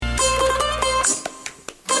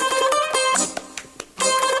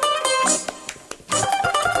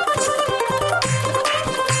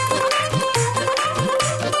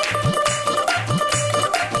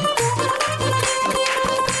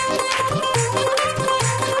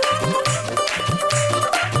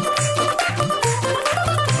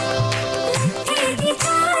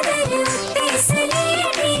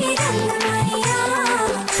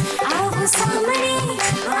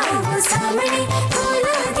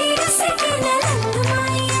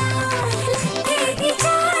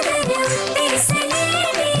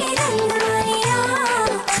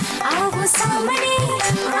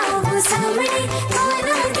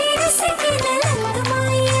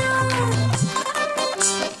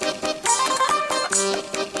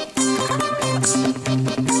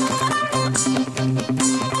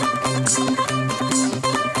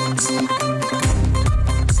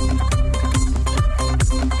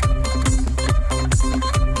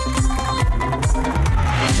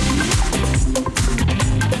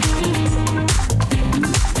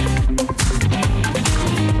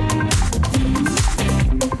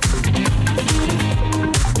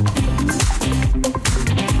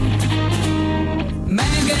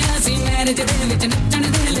Marriage they विच नच्चण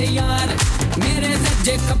दे ले यार मेरे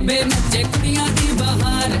सज्जे खब्बे नच्चे कुड़ियां दी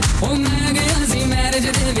बहार ओ मैं गया सी मैरिज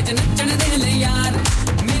दे विच नच्चण दे ले यार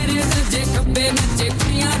मेरे सज्जे खब्बे नच्चे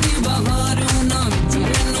कुड़ियां दी बहार उन्हां विचों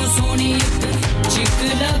मैनूं सोहणी इक चिक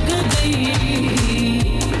लग गई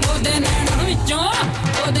ओदे नैणां विचों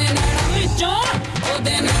ओदे नैणां विचों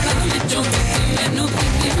ओदे नैणां विचों मैनूं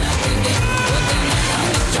किते लग गई ओदे नैणां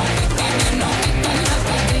विचों किते मैनूं किते लग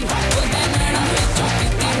गई ओदे नैणां विचों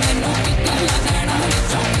किते मैनूं किते लग नैणां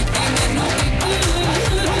विचों किते मैनूं किते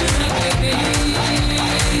लग गई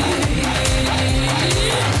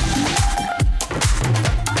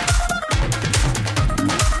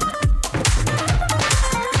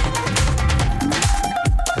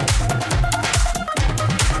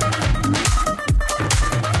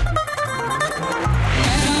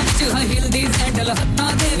हत्थां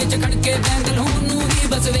दे विच खड़के बैंगल होनू भी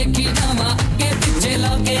बस वेखी जावां अगे पिछे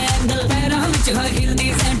लागे एंगल पैरां विच हील दी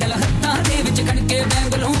सैंडल हत्थां दे विच खड़के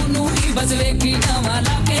बैंगल होनू भी बस वेखी जावां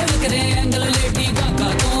लागे वकरे एंगल लेडी गागा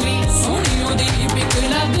तो भी सोहणी ओदी पिक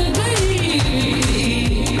लग गई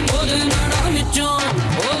ओदे नाड़ां विचों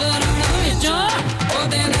ओदे नाड़ां विचों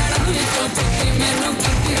ओदे नाड़ां विचों पिक मैनूं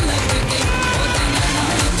किते लग गई ओदे नाड़ां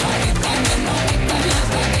विचों किते मैनूं किते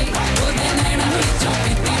लग गई ओदे नाड़ां विचों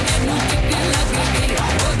किते मैनूं किते लग गई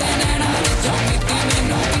ओदे नाड़ां विचों किते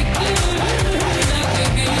मैनूं किते लग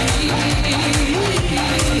गई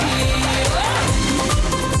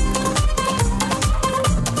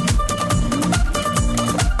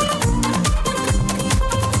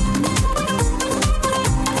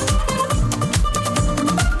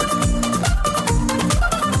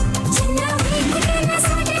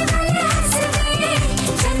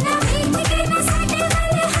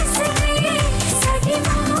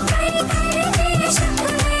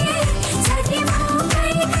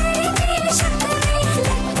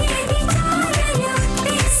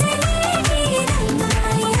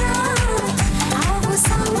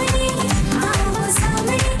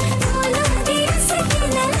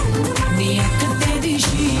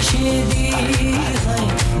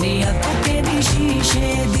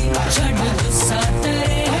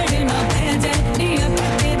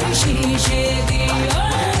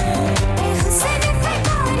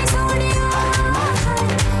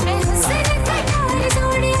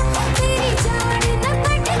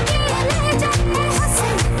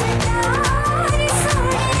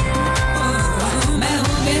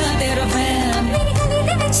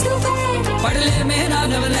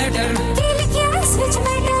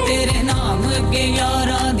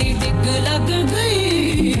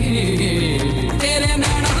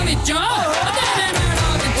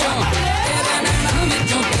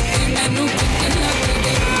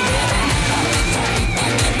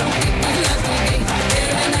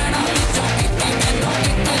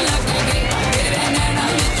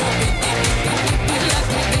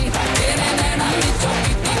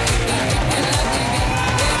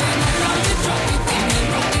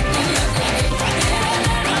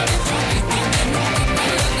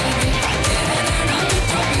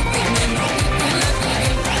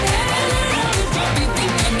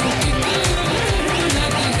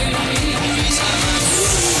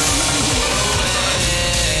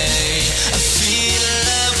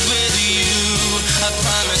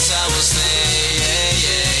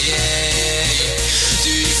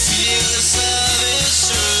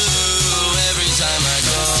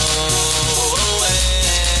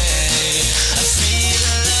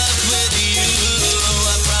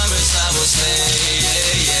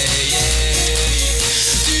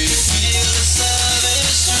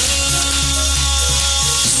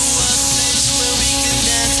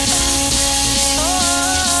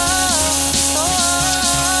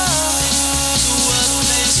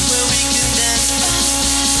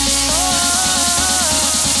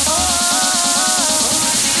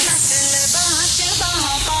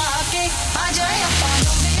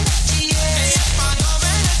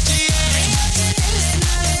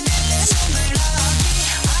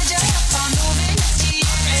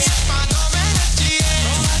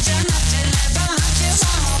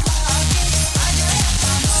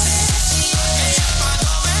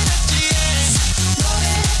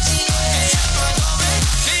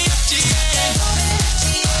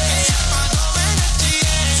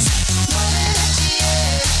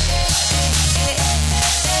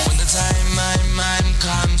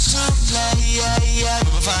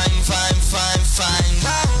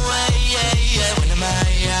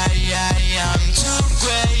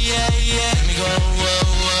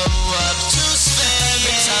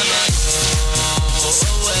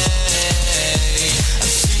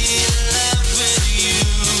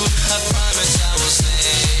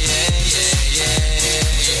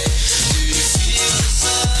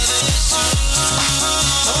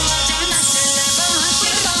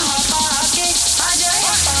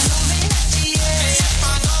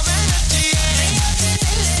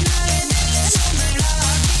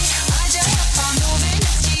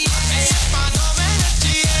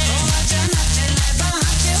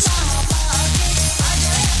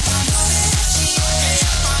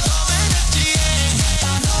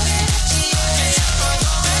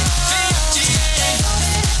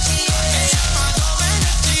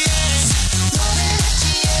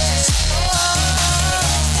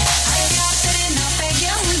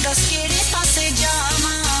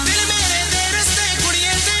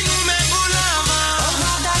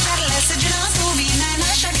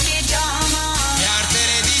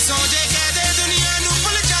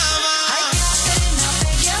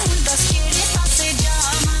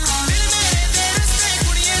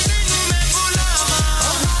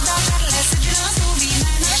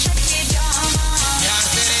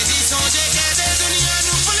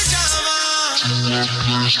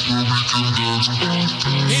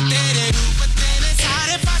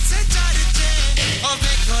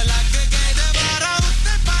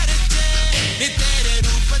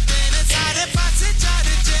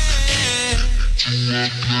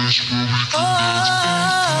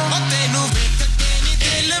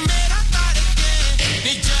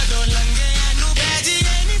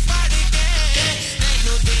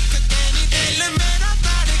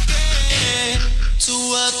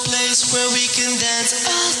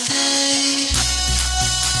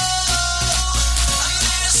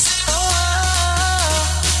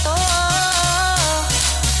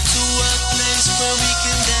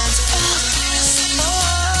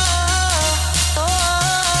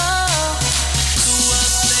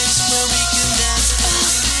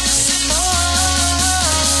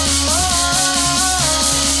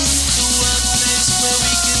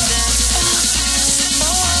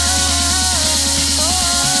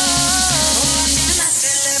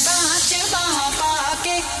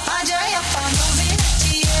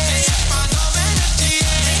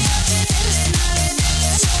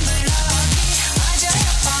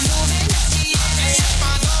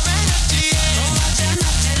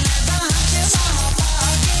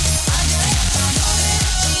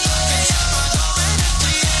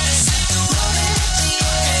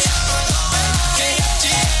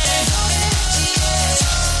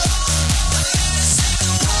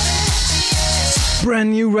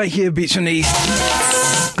Brand new right here, Beats from the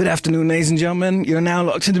East. Good afternoon, ladies and gentlemen. You're now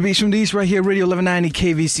locked into Beats from the East right here, Radio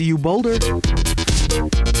 1190 KVCU Boulder.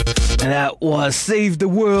 And that was Save the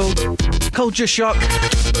World, Culture Shock,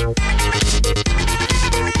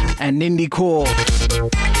 and Indie Core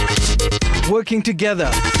working together.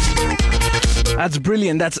 That's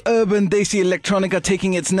brilliant. That's urban Desi electronica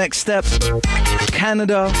taking its next step.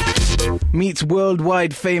 Canada meets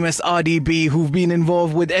worldwide famous RDB, who've been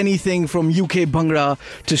involved with anything from UK Bhangra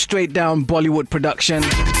to straight down Bollywood production.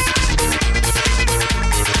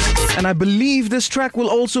 And I believe this track will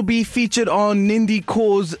also be featured on Nindi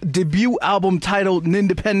Core's debut album titled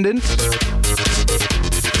Nindependent.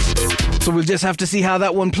 So we'll just have to see how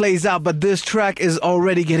that one plays out, but this track is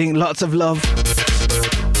already getting lots of love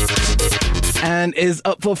and is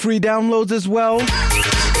up for free downloads as well.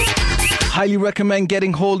 Highly recommend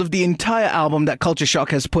getting hold of the entire album that Culture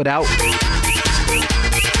Shock has put out.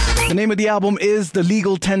 The name of the album is The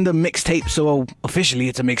Legal Tender Mixtape, so officially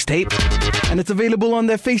it's a mixtape. And it's available on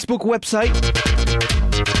their Facebook website,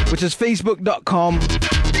 which is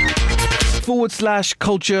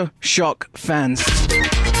facebook.com/Culture Shock Fans.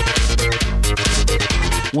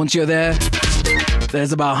 Once you're there,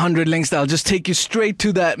 there's about 100 links that'll just take you straight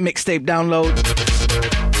to that mixtape download.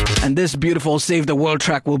 And this beautiful Save the World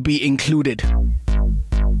track will be included.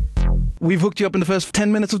 We've hooked you up in the first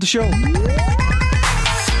 10 minutes of the show.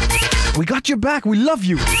 We got your back. We love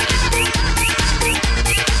you.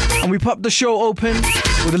 And we popped the show open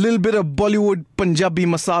with a little bit of Bollywood Punjabi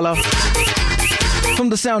masala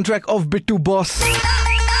from the soundtrack of Bittu Boss,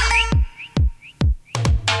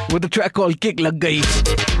 with a track called Kick Lag Gayi.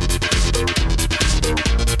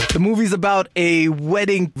 The movie's about a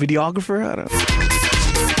wedding videographer. I don't know.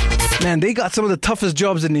 Man, they got some of the toughest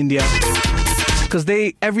jobs in India, because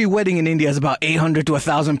every wedding in India is about 800 to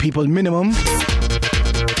 1,000 people minimum.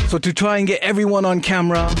 So to try and get everyone on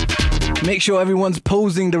camera, make sure everyone's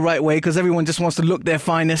posing the right way, because everyone just wants to look their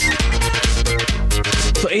finest.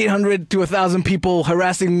 So 800 to 1,000 people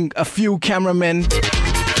harassing a few cameramen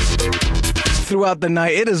throughout the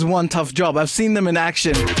night. It is one tough job. I've seen them in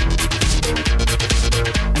action,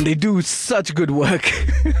 and they do such good work.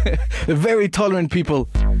 They're very tolerant people.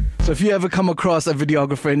 So if you ever come across a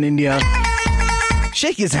videographer in India,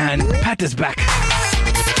 shake his hand, pat his back,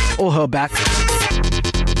 or her back.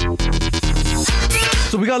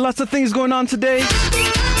 So we got lots of things going on today.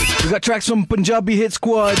 We got tracks from Punjabi Hit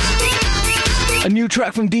Squad, a new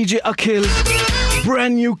track from DJ Akhil,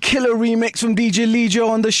 brand new killer remix from DJ Lijo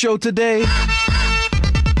on the show today,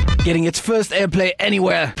 getting its first airplay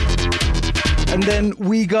anywhere. And then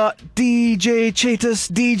we got DJ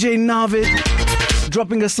Chetas, DJ Navid,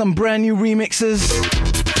 dropping us some brand new remixes.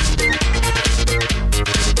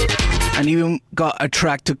 And even got a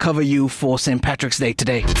track to cover you for St. Patrick's Day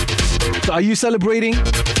today. So are you celebrating?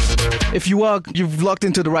 If you are, you've locked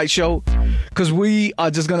into the right show, because we are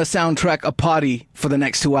just going to soundtrack a party for the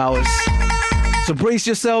next 2 hours. So brace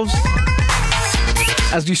yourselves.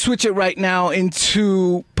 as we switch it right now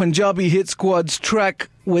into Punjabi Hit Squad's track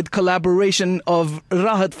with collaboration of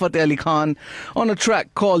Rahat Fateh Ali Khan on a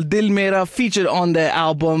track called Dil Mera, featured on their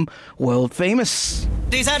album World Famous.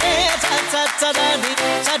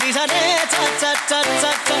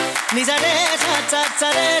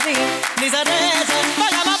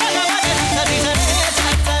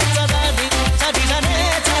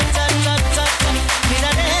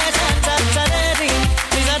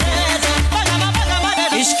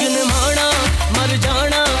 इश्क निभाना मर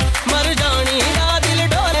जाना मर जानी दा दिल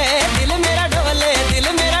डोले दिल मेरा डोले दिल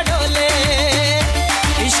मेरा डोले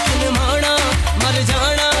इश्क निभाना मर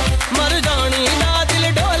जाना मर जानी दा दिल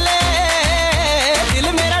डोले दिल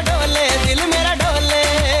मेरा डोले दिल मेरा डोले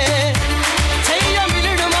सैया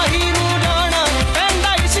मिलड़ माही नू जाना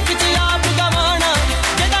पैंदा इश्क च आप गवाना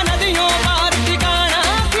जदा नदियों पार ठिकाना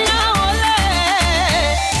किया बोले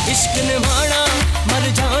इश्क निभाना मर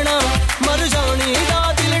जाना मर जानी दा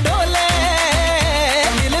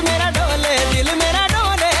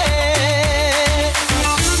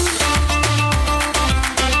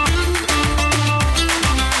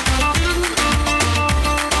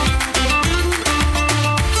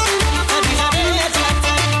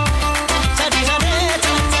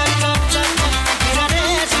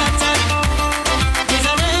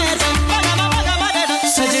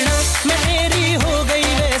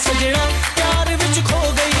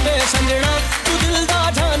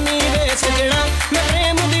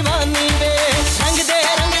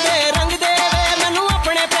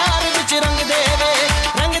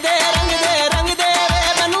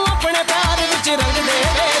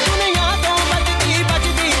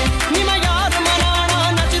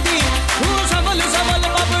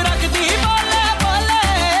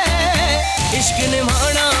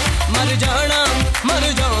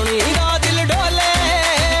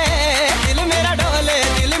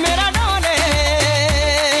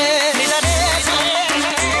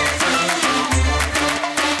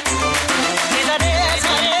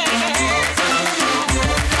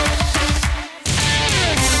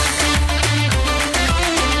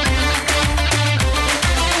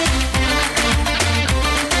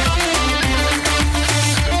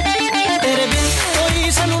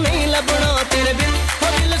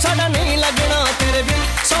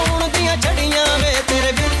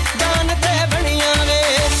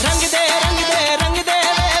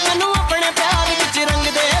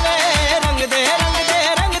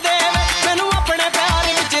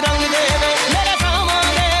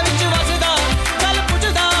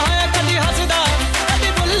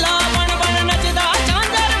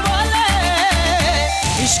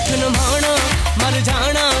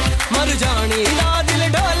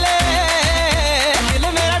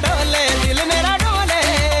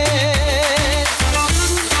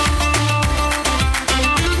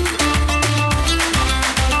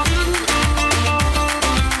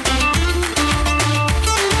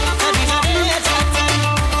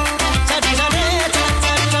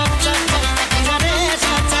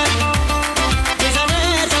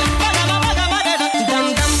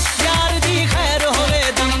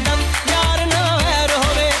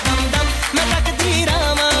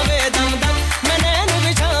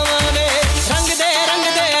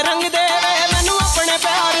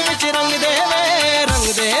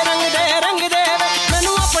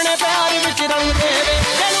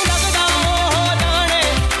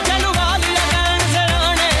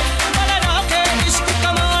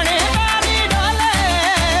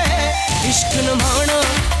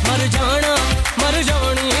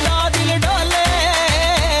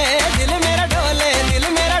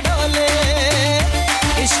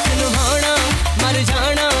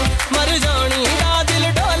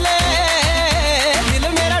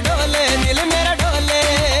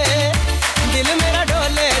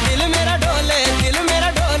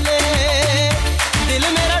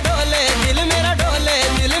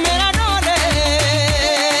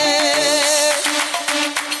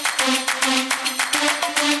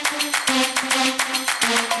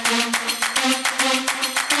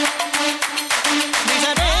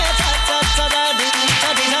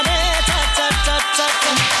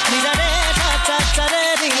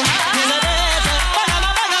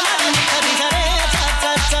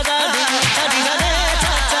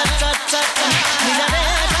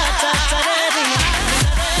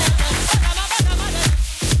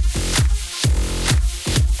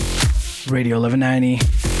Radio 1190.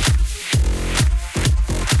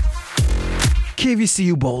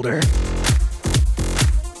 KVCU Boulder.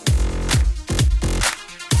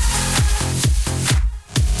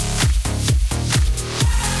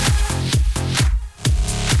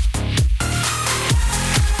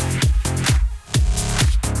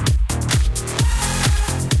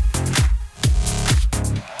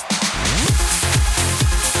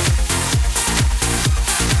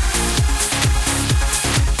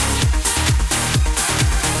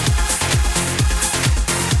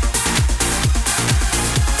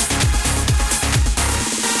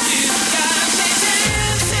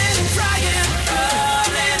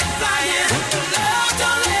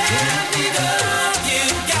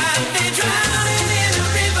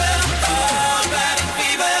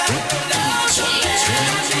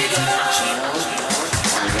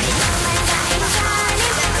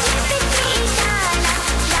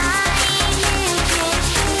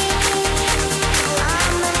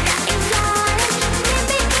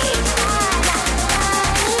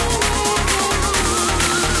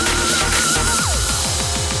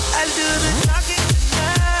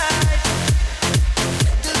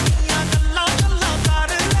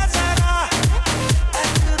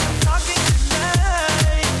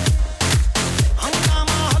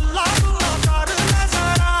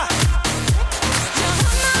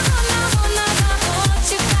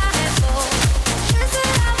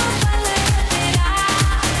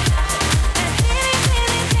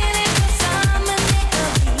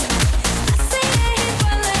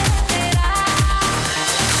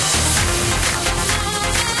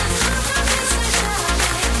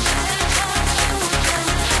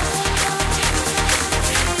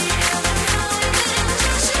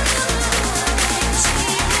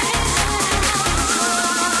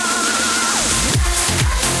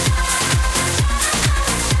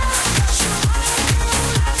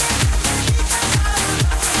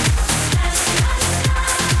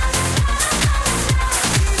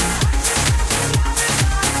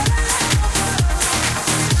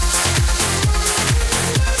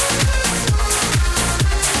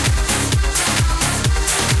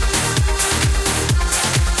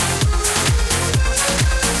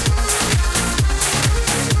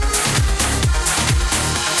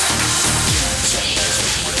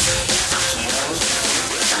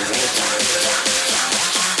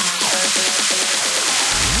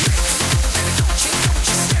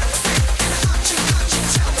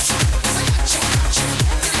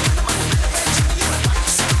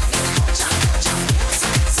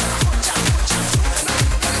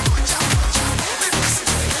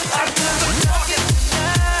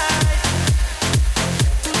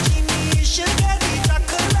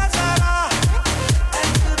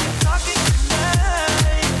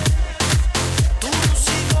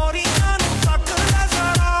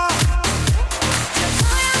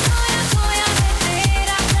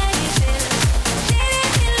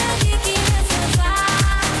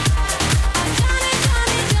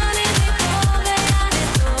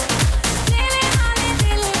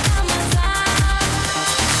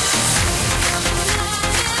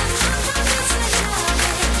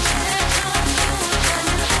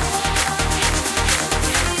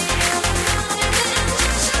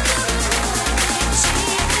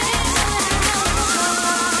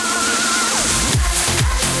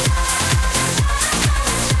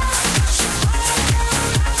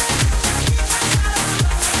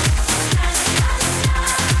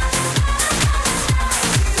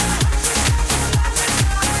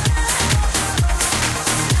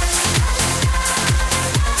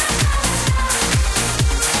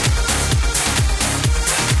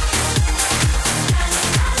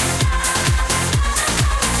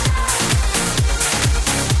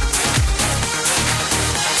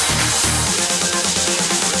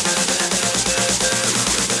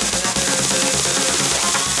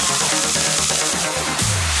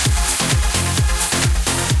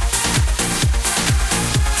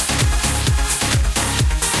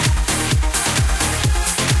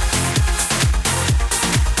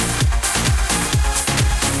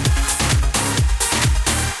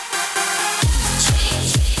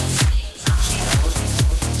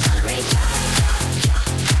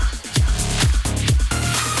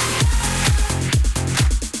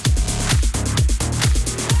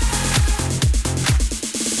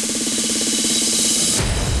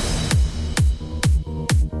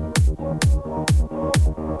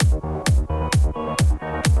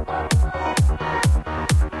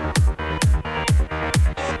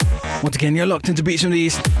 again, you're locked into Beats from the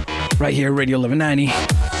East, right here, Radio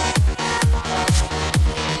 1190.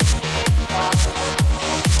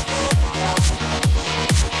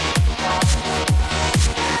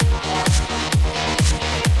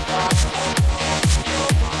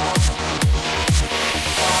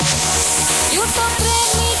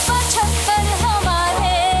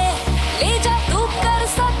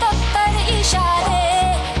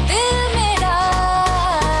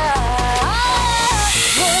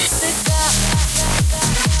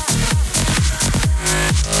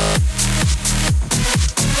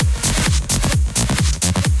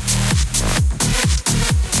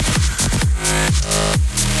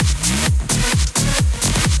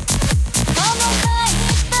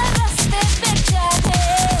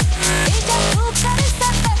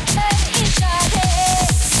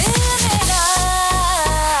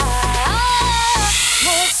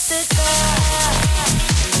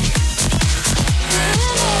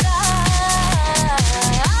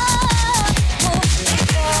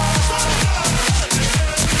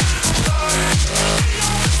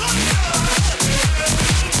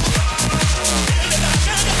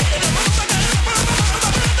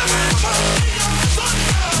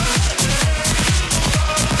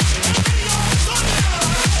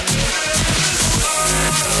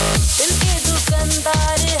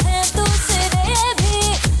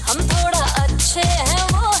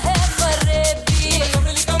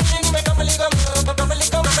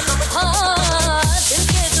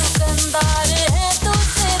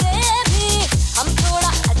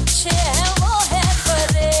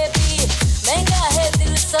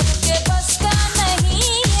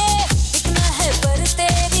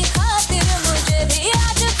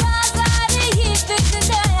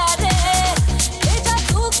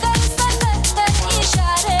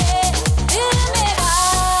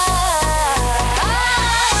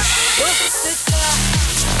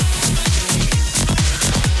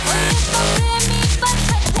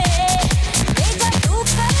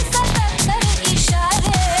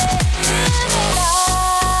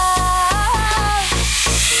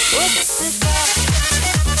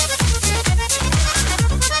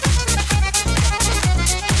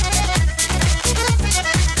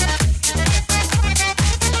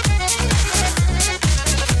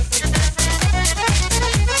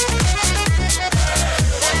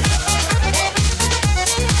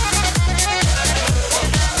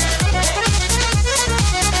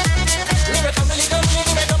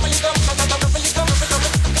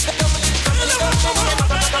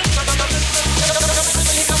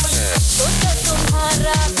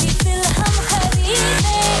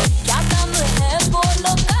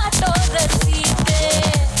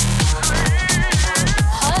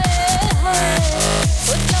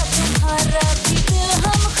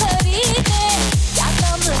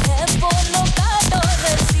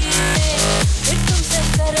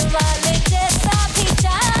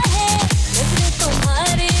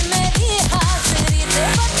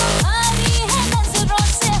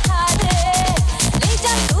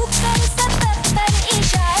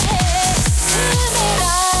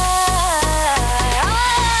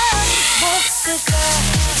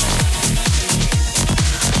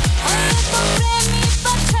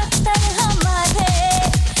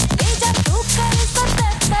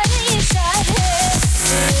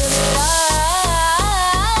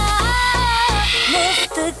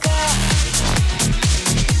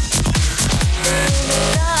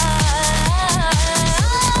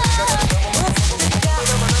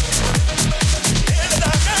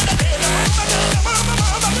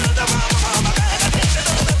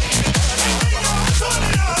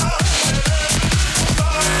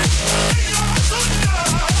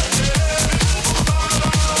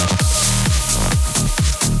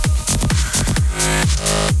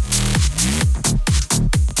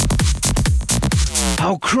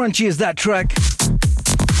 How crunchy is that track?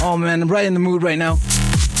 Oh man, I'm right in the mood right now.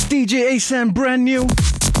 DJ A.Sen, brand new.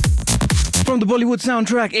 From the Bollywood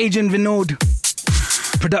soundtrack, Agent Vinod.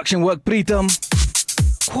 Production work, Pritam.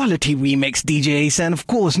 Quality remix, DJ A.Sen, of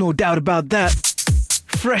course, no doubt about that.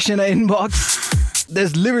 Fresh in the inbox.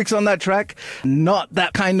 There's lyrics on that track. Not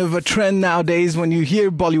that kind of a trend nowadays when you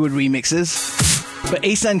hear Bollywood remixes. But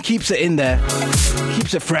A.Sen keeps it in there.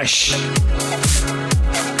 Keeps it fresh.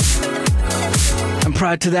 And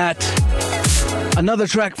prior to that, another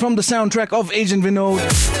track from the soundtrack of Agent Vinod.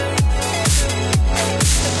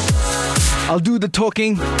 I'll do the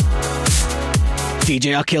talking.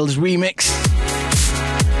 DJ Akhil's remix.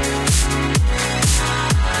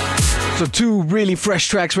 So two really fresh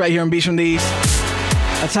tracks right here on Beats from the East.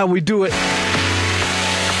 That's how we do it.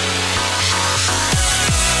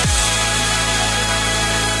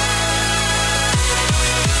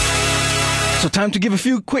 So time to give a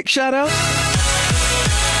few quick shout outs.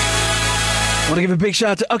 I want to give a big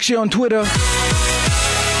shout out to Akshay on Twitter.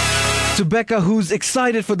 To Becca, who's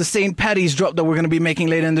excited for the St. Patty's drop that we're going to be making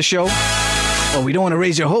later in the show. Well, we don't want to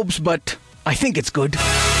raise your hopes, but I think it's good.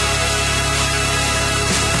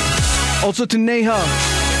 Also to Neha,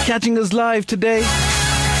 catching us live today.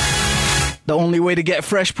 The only way to get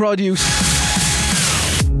fresh produce.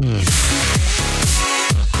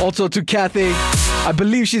 Also to Kathy, I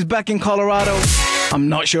believe she's back in Colorado. I'm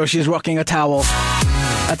not sure she's rocking a towel.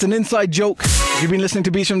 That's an inside joke. If you've been listening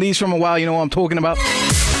to Beats from the East from a while, you know what I'm talking about.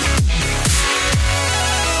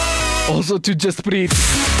 Also to Jaspreet,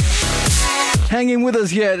 hanging with us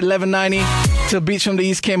here at 11:90 till Beats from the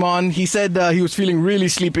East came on. He said he was feeling really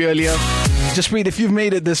sleepy earlier. Jaspreet, if you've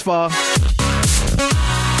made it this far,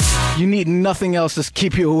 you need nothing else to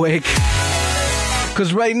keep you awake.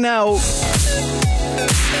 Because right now,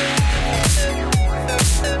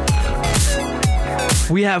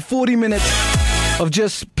 we have 40 minutes of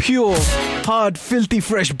just pure, hard, filthy,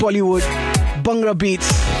 fresh Bollywood Bhangra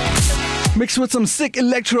beats, mixed with some sick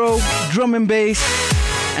electro, drum and bass,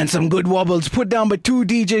 and some good wobbles put down by two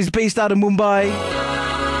DJs based out of Mumbai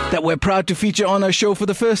that we're proud to feature on our show for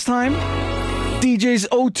the first time. DJs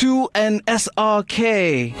O2 and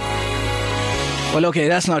SRK. Well, okay,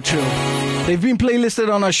 that's not true. They've been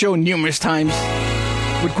playlisted on our show numerous times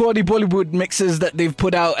with quality Bollywood mixes that they've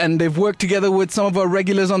put out, and they've worked together with some of our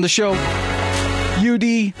regulars on the show.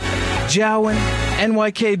 UD, Jawan,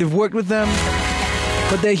 NYK, they've worked with them,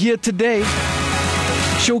 but they're here today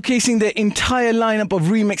showcasing their entire lineup of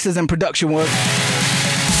remixes and production work.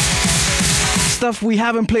 Stuff we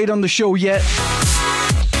haven't played on the show yet.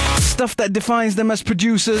 Stuff that defines them as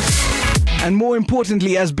producers, and more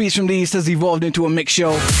importantly, as Beats from the East has evolved into a mix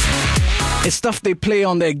show. It's stuff they play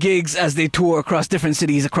on their gigs as they tour across different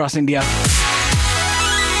cities across India.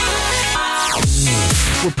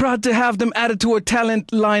 We're proud to have them added to our talent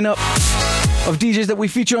lineup of DJs that we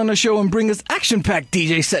feature on the show and bring us action-packed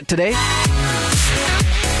DJ set today.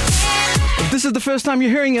 If this is the first time you're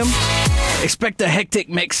hearing him, expect a hectic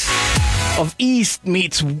mix of East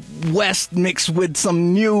meets West mixed with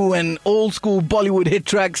some new and old school Bollywood hit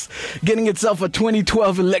tracks, getting itself a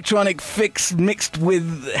 2012 electronic fix mixed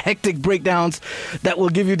with hectic breakdowns that will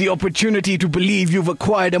give you the opportunity to believe you've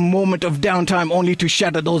acquired a moment of downtime only to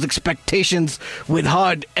shatter those expectations with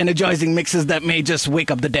hard, energizing mixes that may just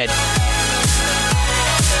wake up the dead.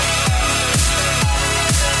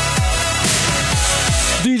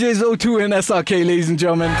 DJs O2 and SRK, ladies and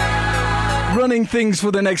gentlemen, running things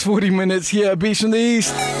for the next 40 minutes here at Beats from the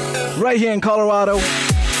East, right here in Colorado.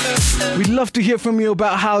 We'd love to hear from you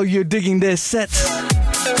about how you're digging their sets,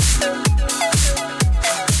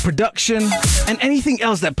 production, and anything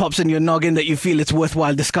else that pops in your noggin that you feel it's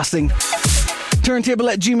worthwhile discussing.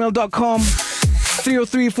 Turntable@gmail.com,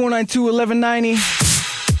 303-492-1190,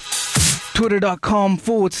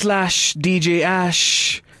 twitter.com/DJ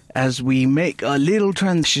Ash, as we make a little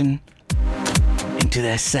transition into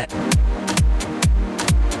their set.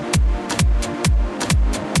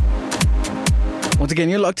 Once again,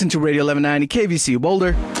 you're locked into Radio 1190 KVC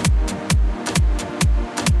Boulder.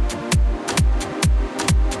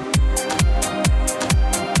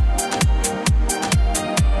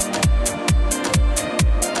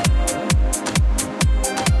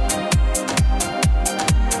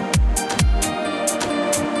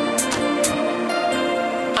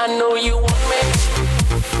 I know you want me.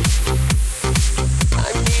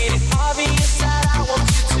 I need it obvious that I want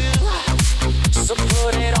you to. So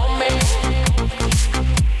put it on me.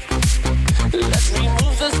 Let's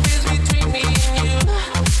remove the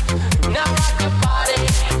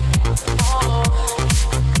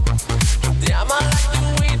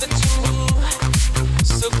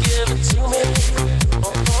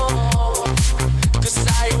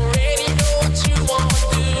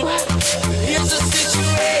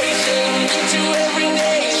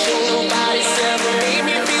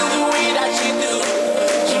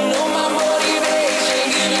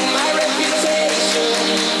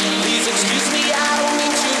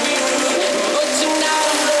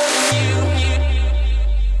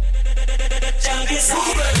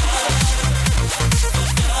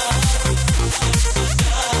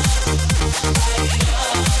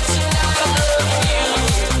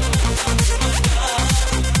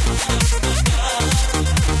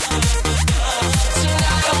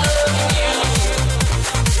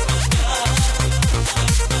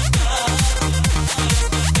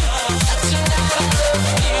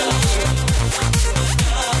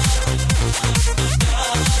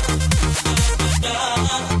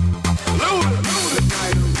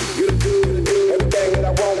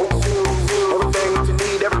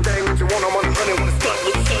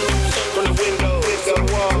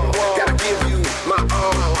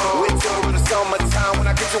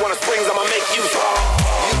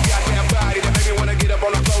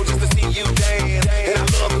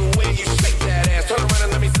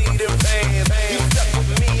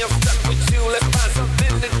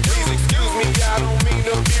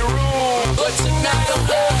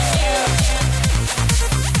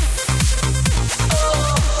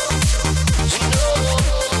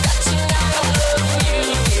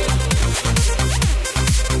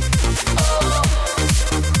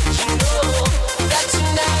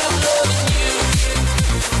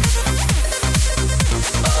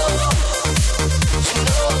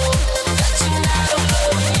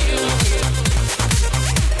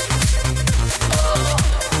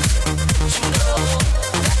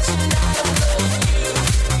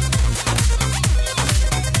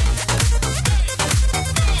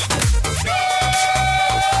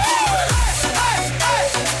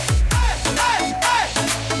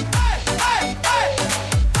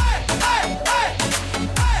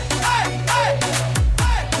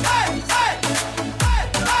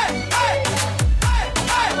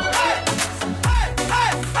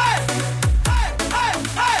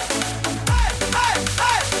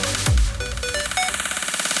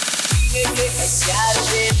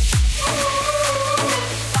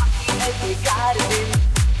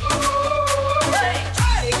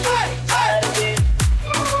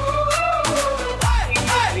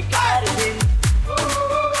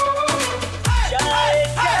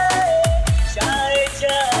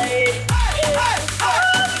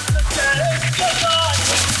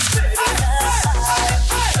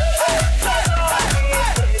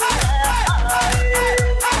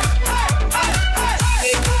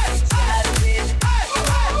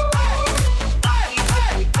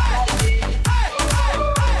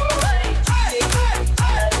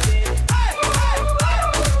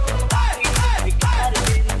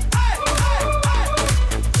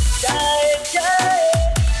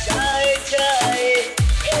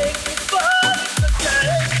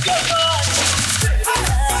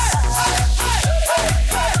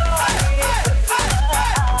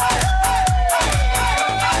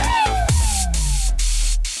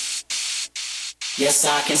yes,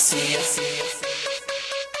 I can see her.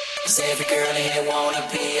 'Cause every girl in here wanna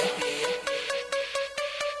be her.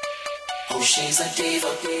 Oh, she's a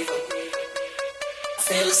diva. I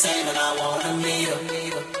feel the same and I wanna meet her.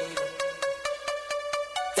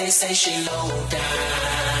 They say she low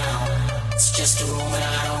down. It's just a rumor,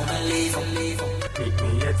 I don't believe her.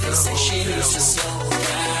 They say she needs to slow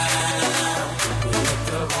down.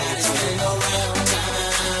 Baddest thing around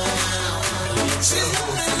town. She's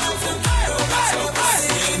moving up the night. Nobody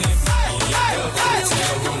in it.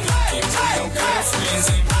 Hotel room looking for your girlfriends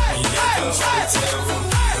in hotel room.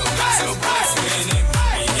 Your boyfriend in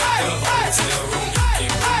hotel room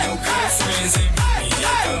looking for your girlfriends in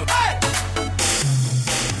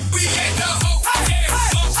we get the whole holiday.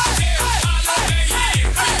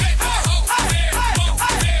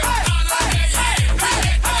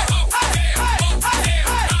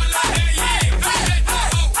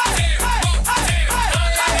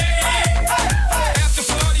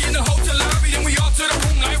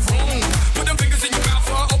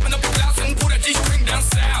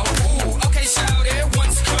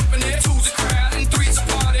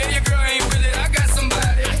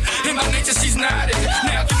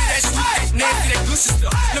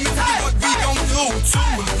 Let me tell you what we gon' do.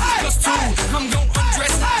 2+2, I'm gon'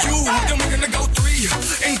 undress you. Then we're gonna go 3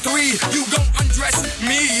 and 3. You gon' undress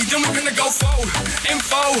me. Then we're gonna go 4 and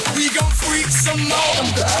 4. We gon' freak some more.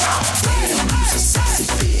 Damn, you's a sexy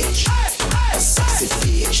bitch. A sexy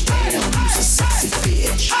bitch. Damn, you's a sexy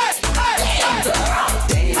bitch. Damn, girl.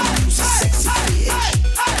 Damn, you's a sexy bitch.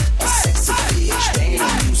 A sexy bitch.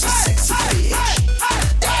 Damn, you's a sexy bitch.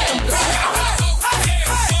 Damn, girl.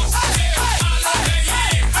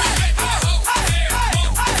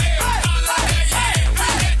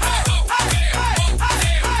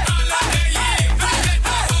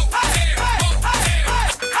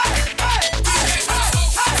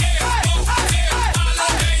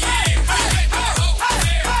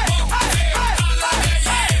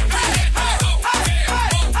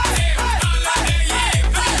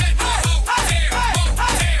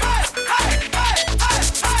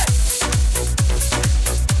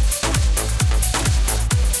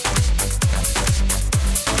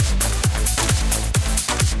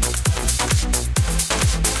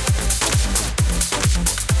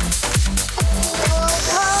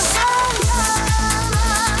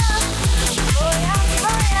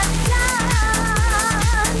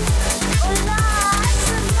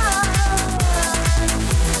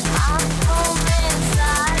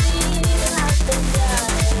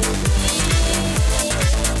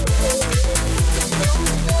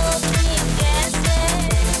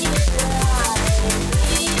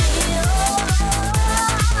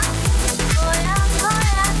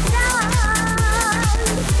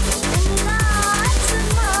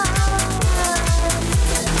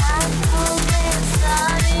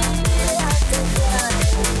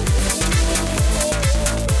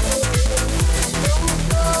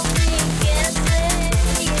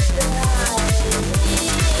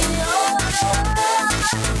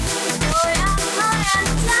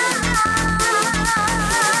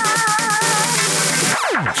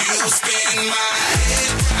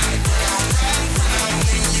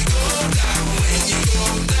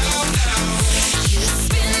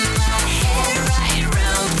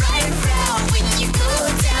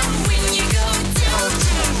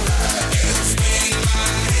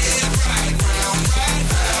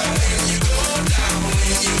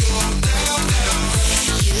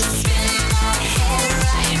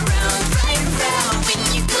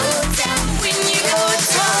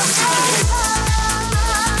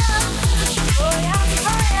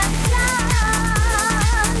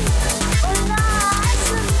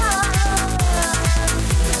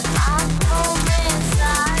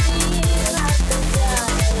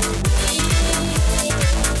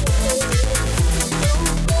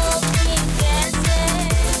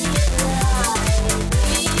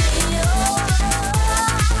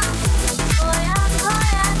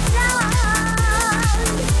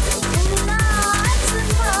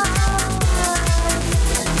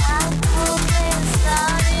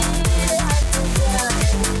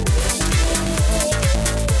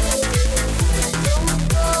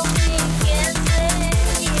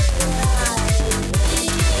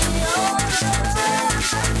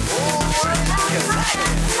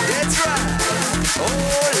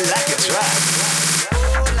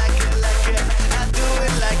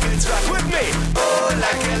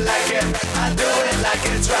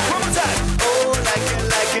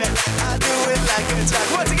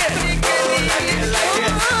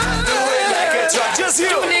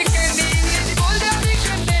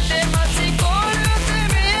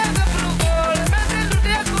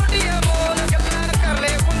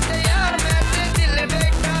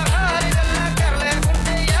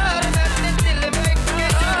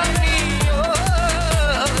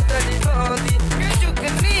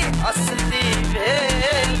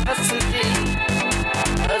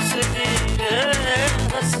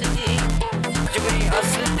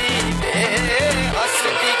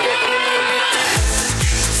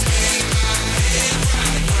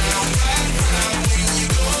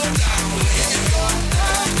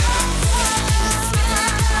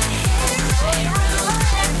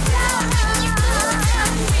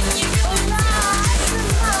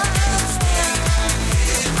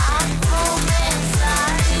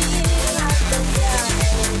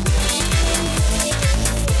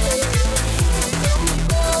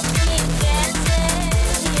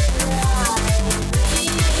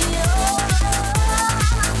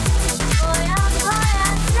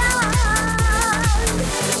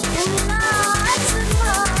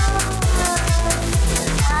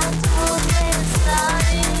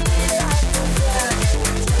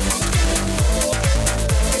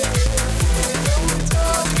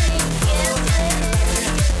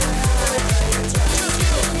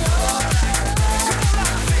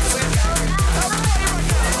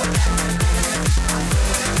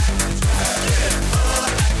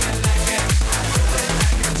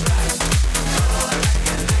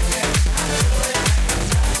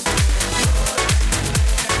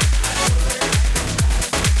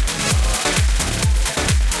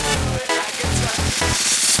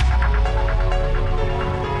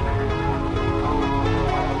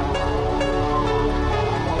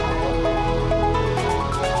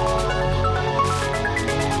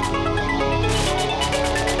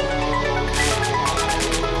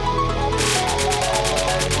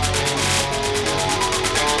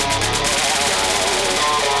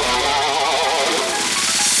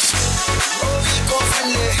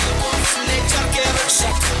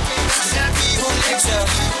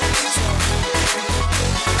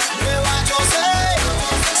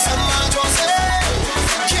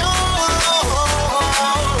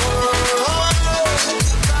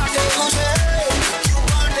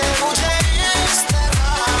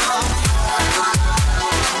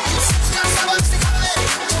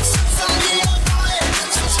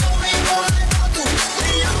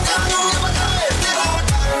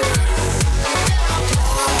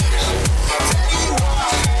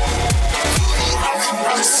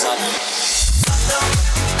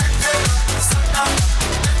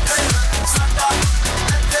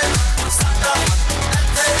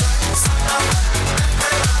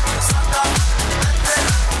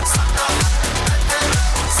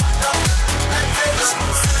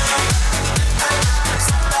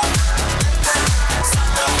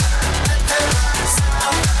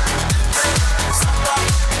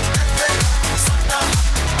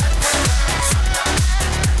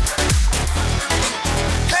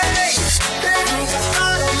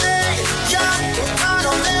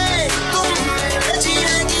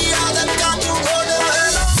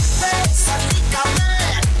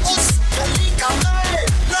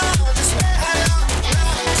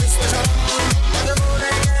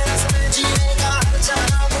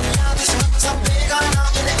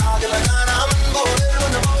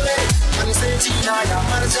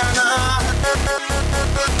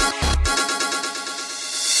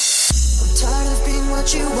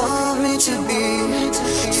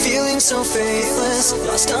 so faithless,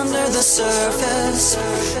 lost under the surface.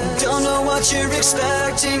 Don't know what you're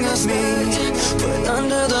expecting of me, but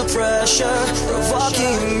under the pressure of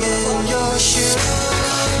walking in your shoes,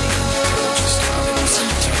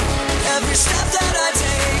 every step that I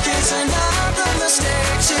take is another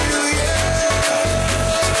mistake to you,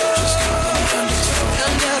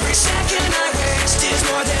 and every second I waste is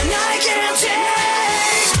more than I can take.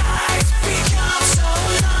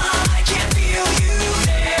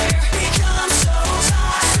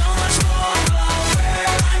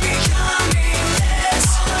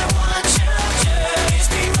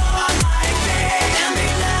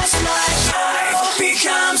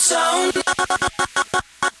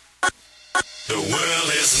 The world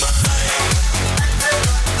is mine.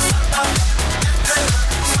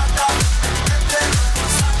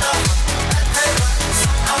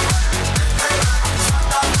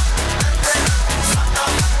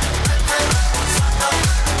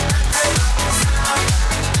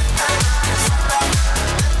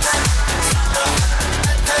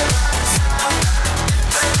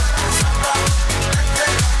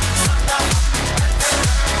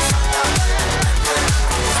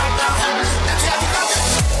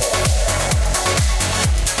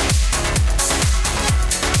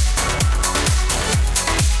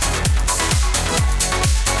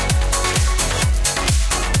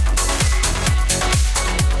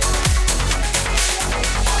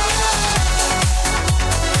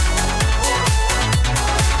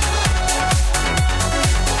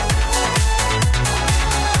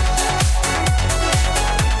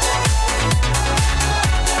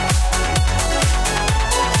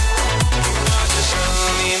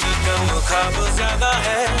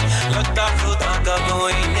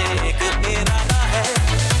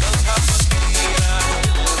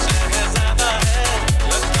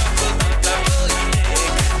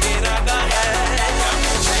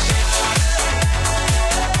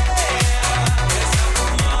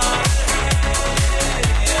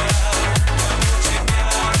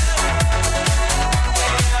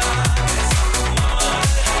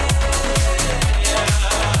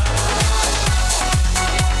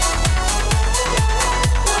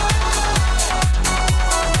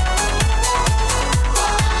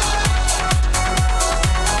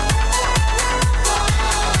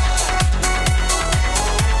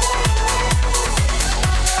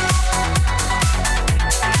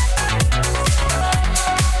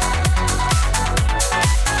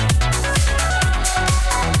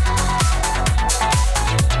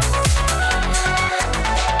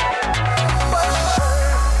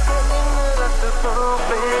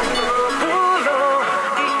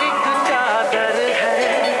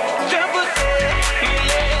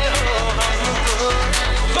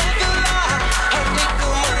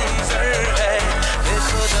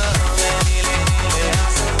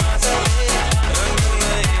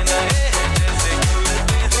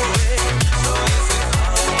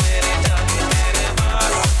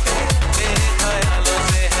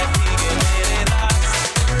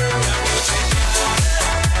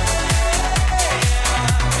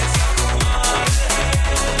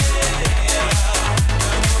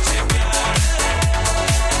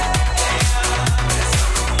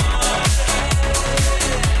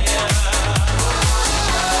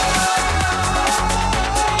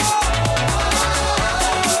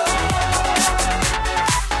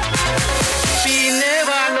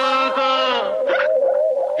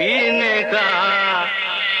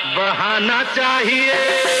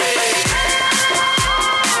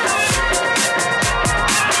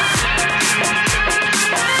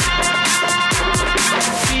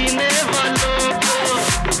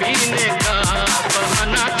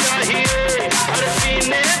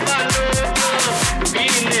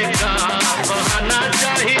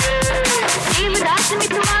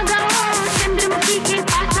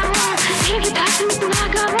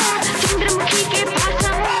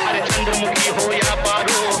 Chandramukhi हो या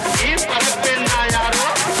पारो, ये फर्क पे ना यारो,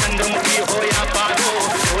 Chandramukhi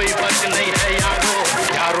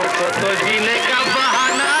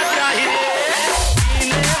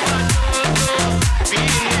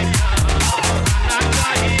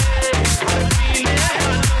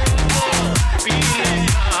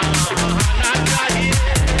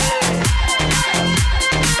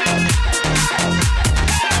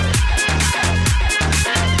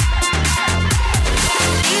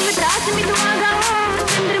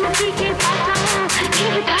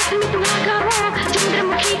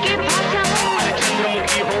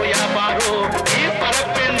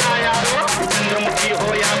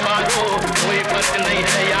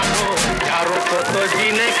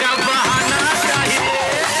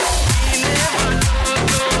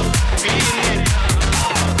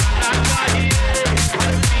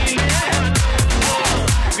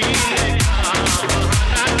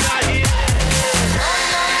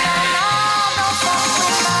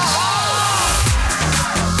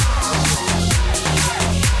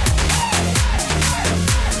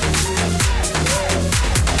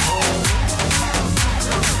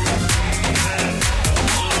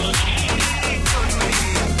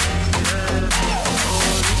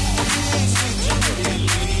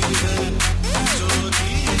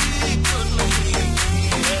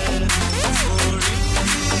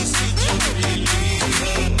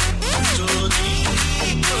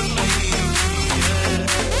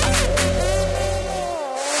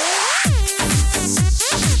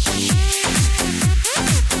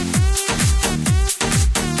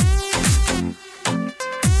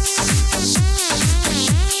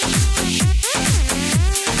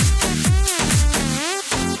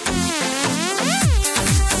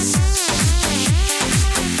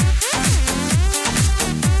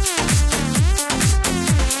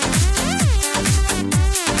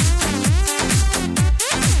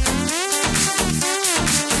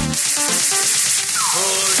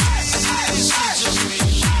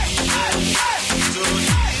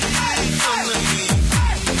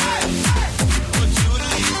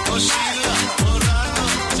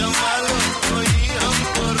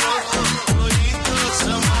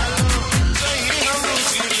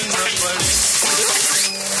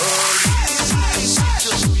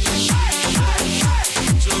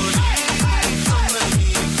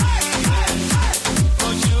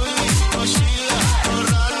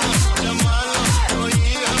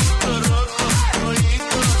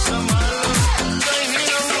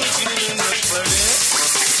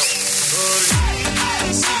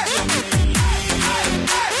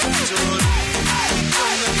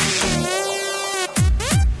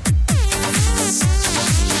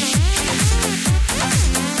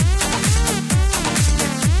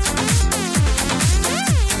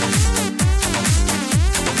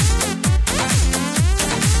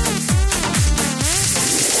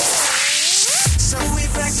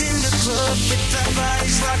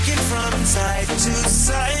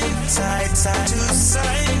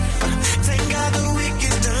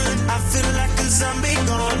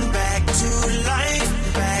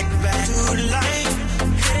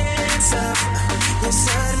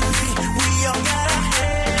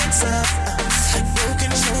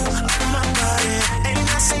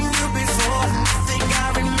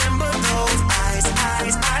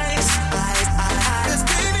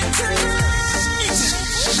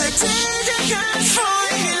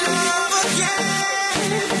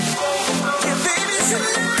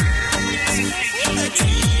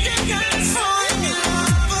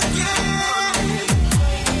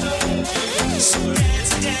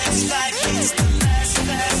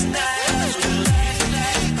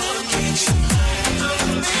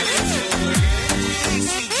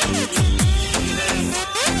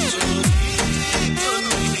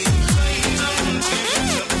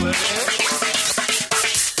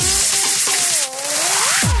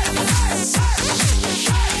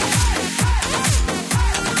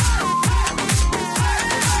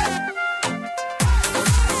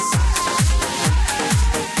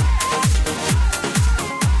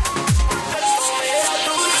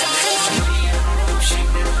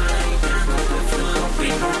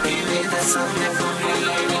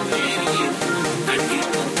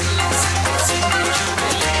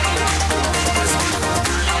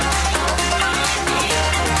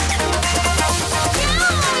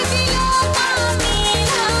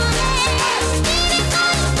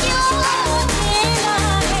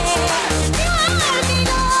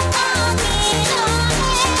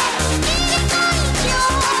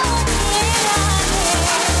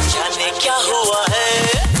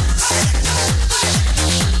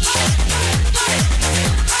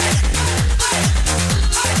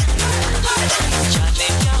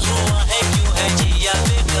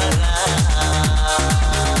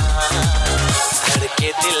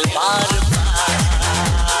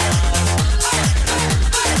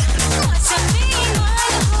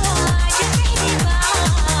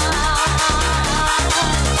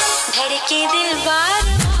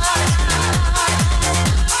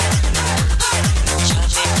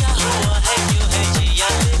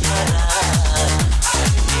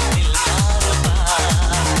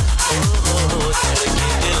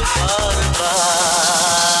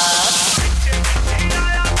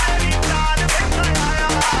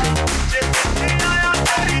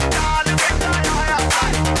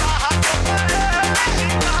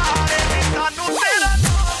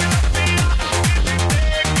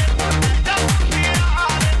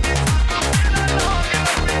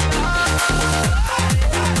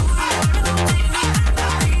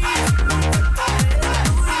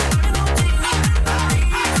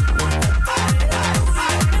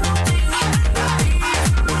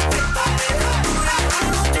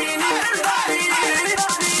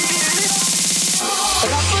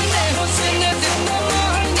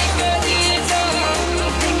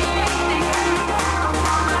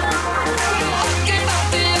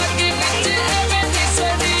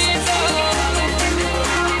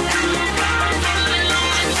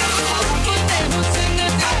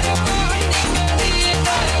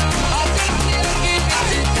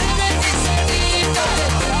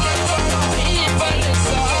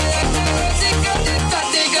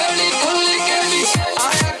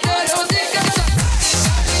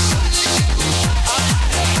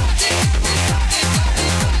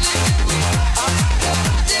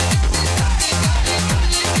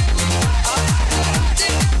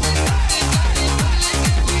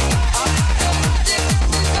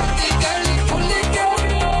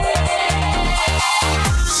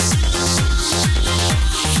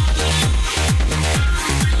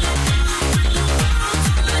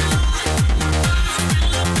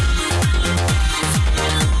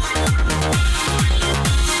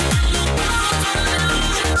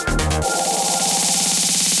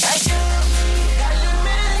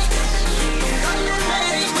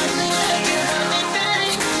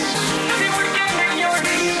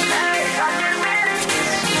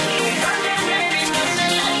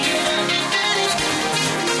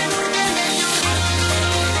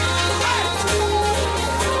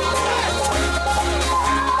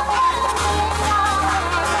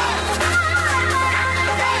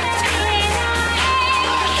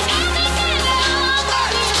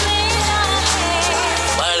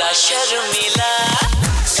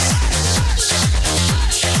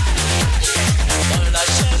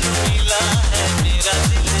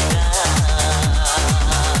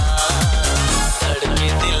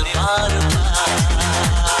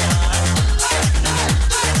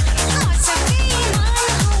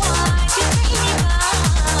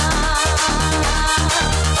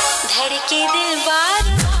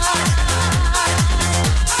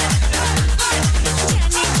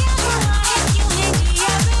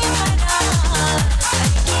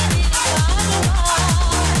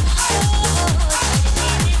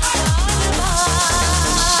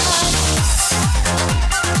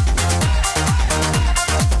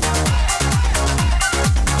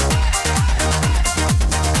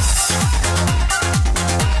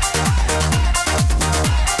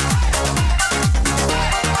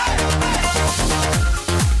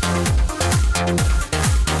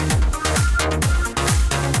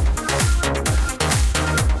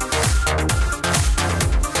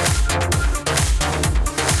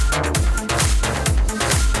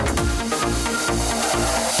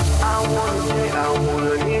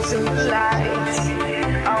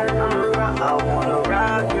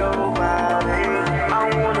rock your body. I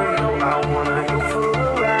wanna know, I wanna go for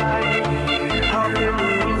a ride. Hop in the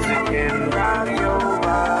music and rock your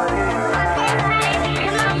body.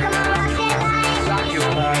 Rock your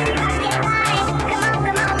body.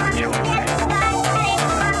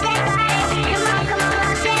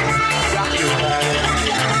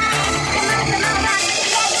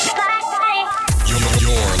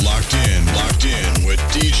 You're locked in with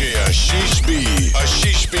DJ Ashish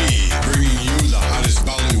B, bringing you the hottest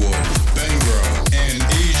Bollywood, Bhangra, and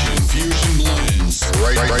Asian fusion blends.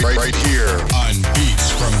 Right here on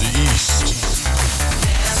Beats from the East.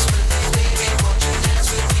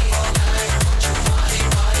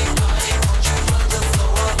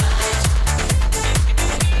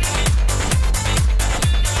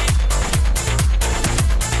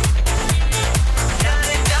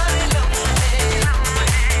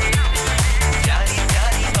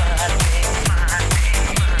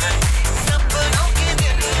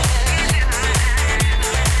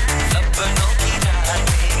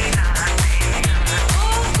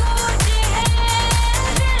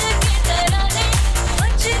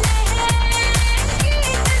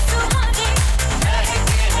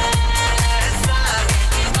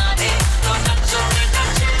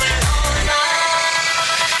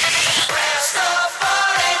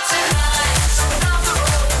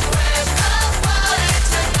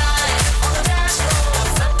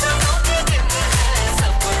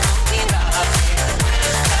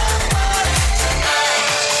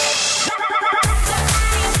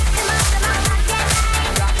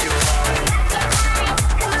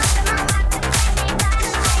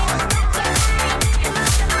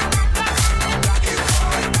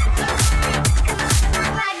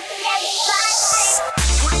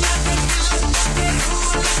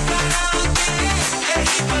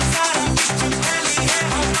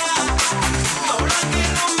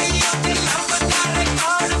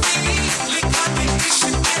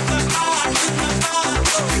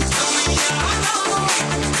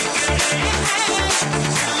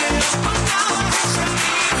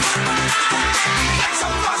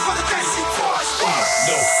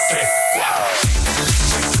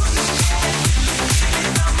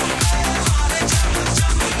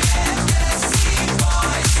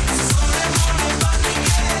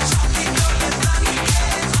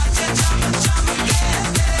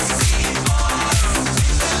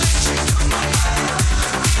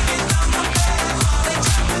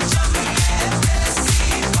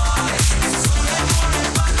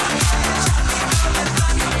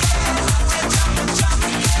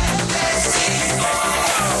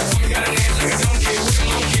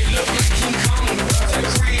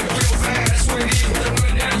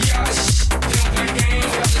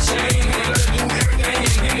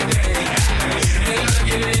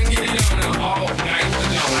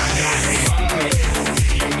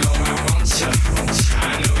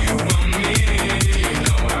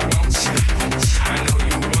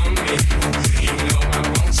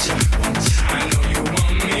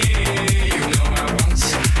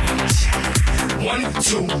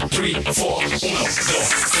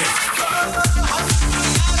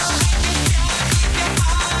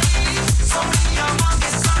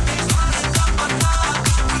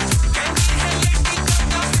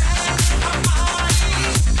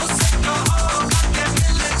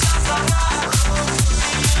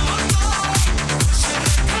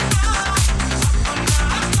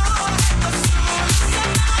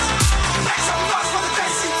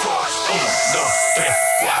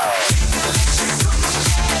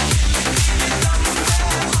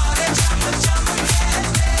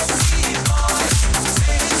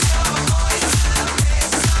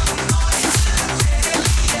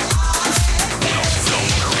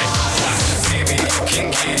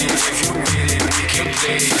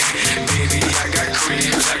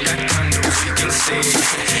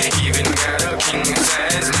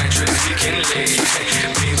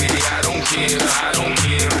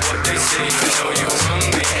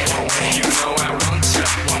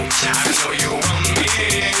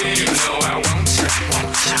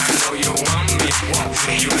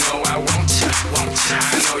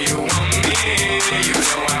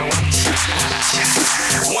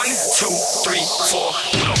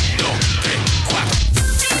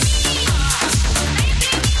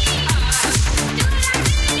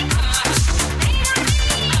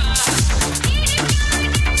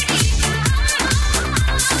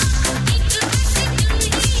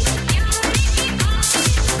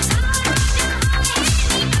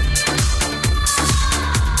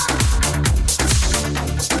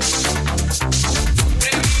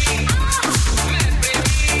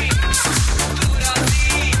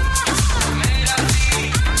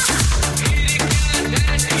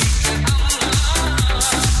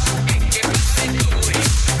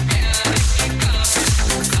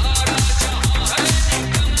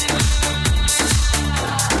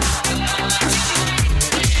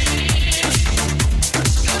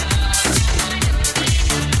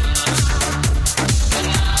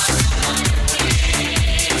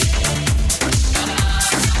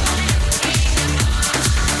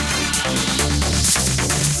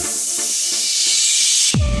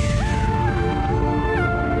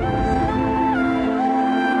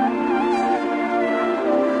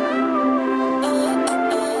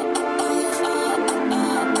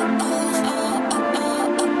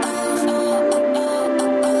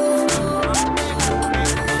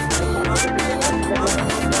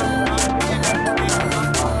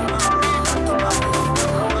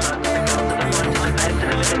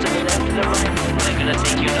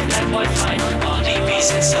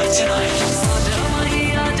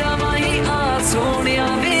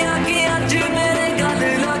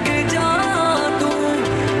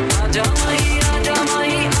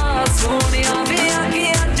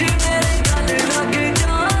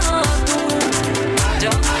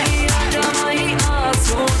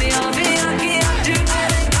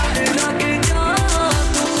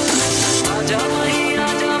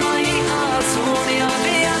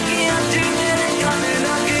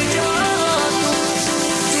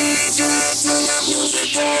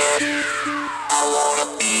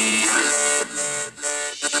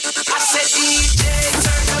 I said DJ,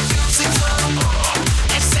 turn the music up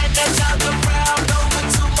and send another round over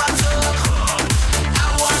to my club. I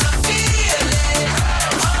wanna feel it.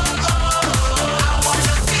 I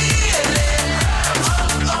wanna feel it.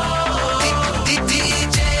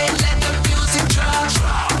 DJ, let the music drop.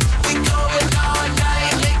 We going all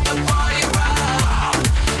night, make the party rock.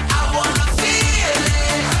 I wanna feel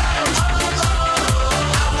it. I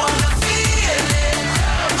wanna feel it.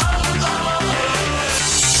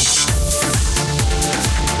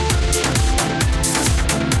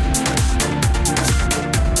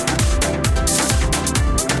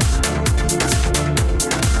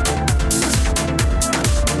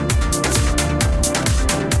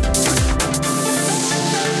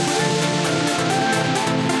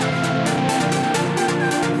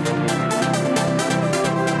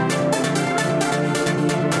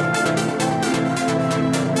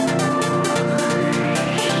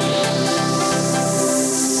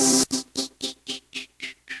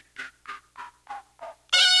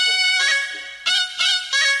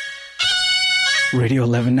 Radio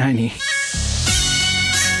 1190.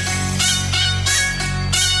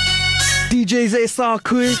 DJs A.Sen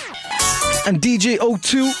and DJ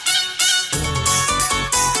O2.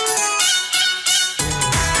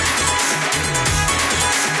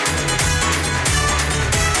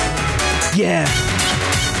 Yeah.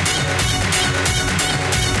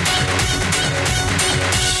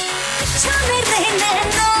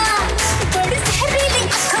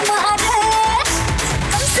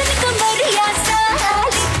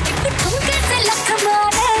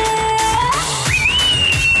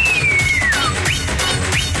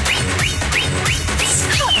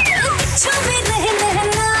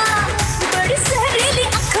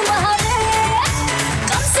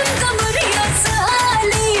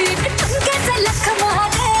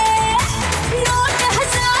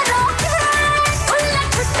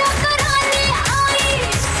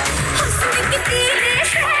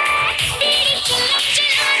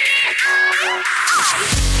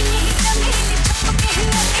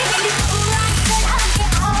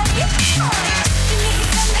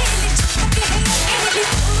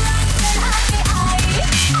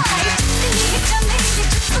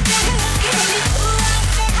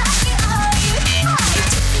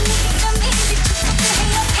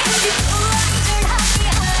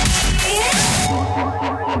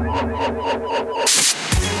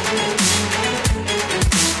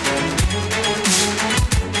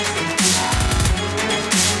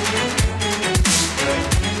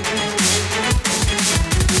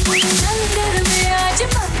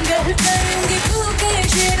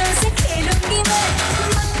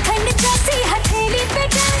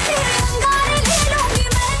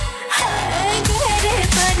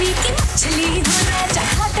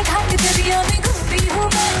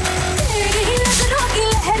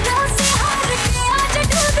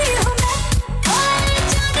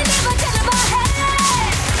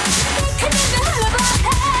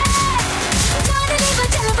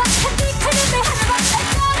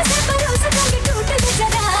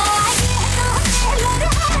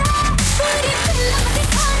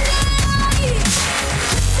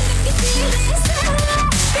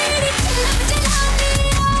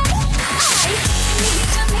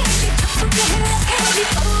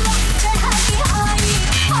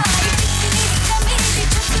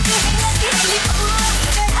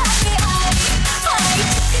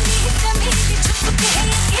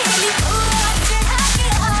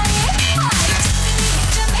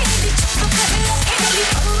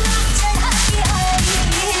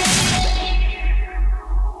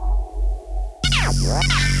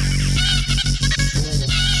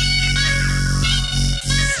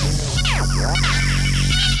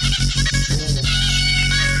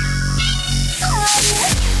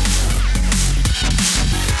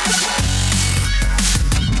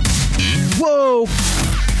 Whoa!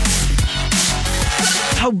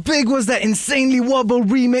 How big was that Insanely Wobble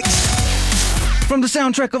remix from the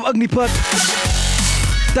soundtrack of Agnipath?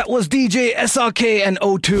 That was DJ SRK and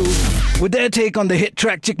O2 with their take on the hit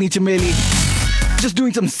track Chikni Chameli. Just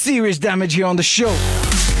doing some serious damage here on the show.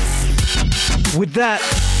 With that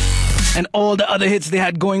and all the other hits they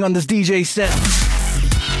had going on this DJ set.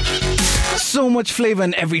 So much flavor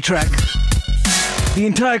in every track. The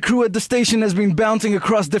entire crew at the station has been bouncing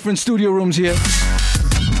across different studio rooms here.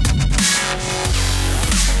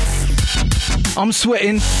 I'm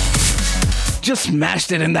sweating. Just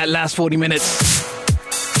smashed it in that last 40 minutes.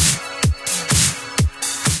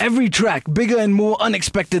 Every track bigger and more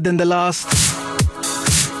unexpected than the last.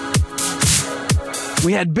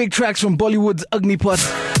 We had big tracks from Bollywood's Agnipath,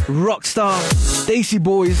 Rockstar, Desi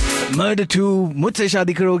Boys, Murder 2, Mujhse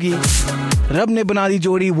Shaadi Karogi, Rab Ne Bana Di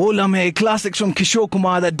Jodi, Wo Lamhe, classics from Kishore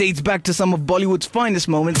Kumar that dates back to some of Bollywood's finest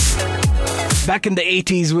moments. Back in the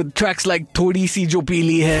 80s with tracks like Thodi Si Jo Pee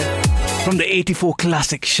Li Hai from the 84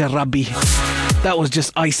 classic Sharabi. That was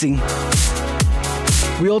just icing.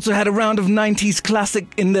 We also had a round of 90s classic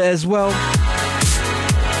in there as well.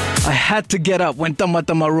 I had to get up when Tama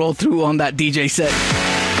Tama rolled through on that DJ set.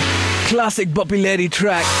 Classic Bapileri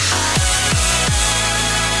track.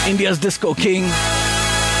 India's Disco King.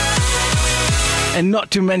 And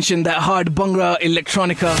not to mention that hard Bhangra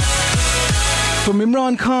electronica from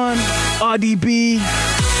Imran Khan, RDB,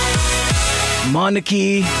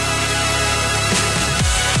 Manaki.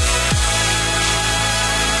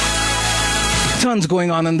 Tons going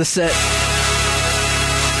on the set.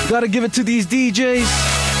 Gotta give it to these DJs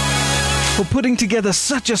for putting together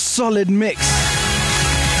such a solid mix.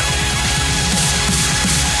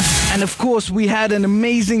 And of course, we had an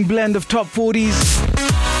amazing blend of top 40s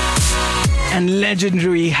and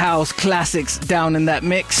legendary house classics down in that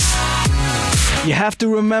mix. You have to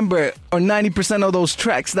remember, or 90% of those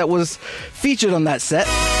tracks that was featured on that set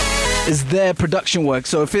is their production work.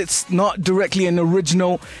 So if it's not directly an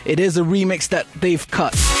original, it is a remix that they've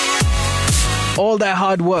cut. All that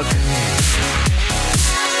hard work.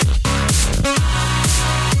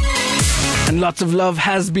 And lots of love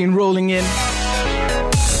has been rolling in.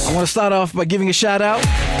 I want to start off by giving a shout out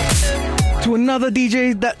to another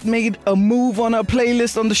DJ that made a move on our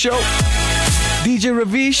playlist on the show. DJ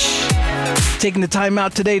Ravish, taking the time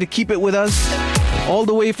out today to keep it with us, all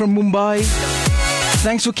the way from Mumbai.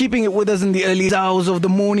 Thanks for keeping it with us in the early hours of the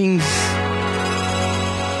mornings.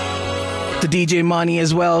 To DJ Mani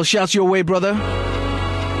as well, shouts your way, brother.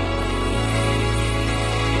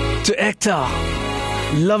 To Ekta,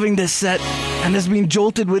 loving this set and has been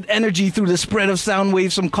jolted with energy through the spread of sound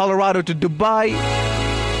waves from Colorado to Dubai,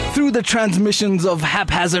 through the transmissions of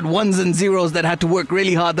haphazard ones and zeros that had to work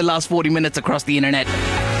really hard the last 40 minutes across the internet.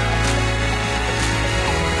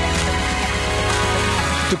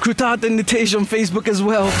 To Krutat and Nitesh on Facebook as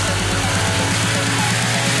well.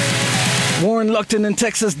 Warren Luckton in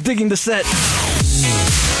Texas digging the set.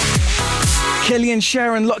 Kelly and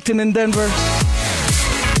Sharon Luckton in Denver,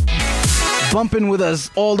 bumping with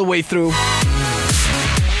us all the way through.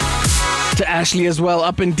 To Ashley as well,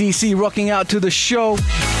 up in DC, rocking out to the show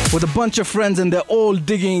with a bunch of friends, and they're all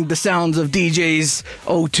digging the sounds of DJs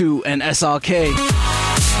O2 and SRK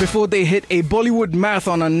before they hit a Bollywood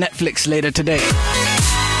marathon on Netflix later today.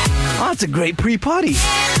 Oh, it's a great pre-party.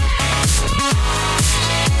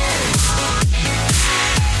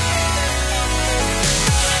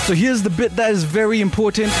 So here's the bit that is very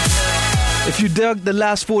important. If you dug the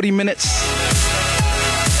last 40 minutes,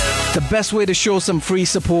 the best way to show some free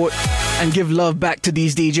support and give love back to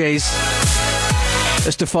these DJs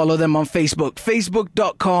is to follow them on Facebook.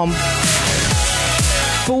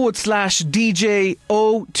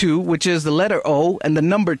 Facebook.com/DJO2, which is the letter O and the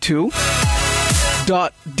number 2,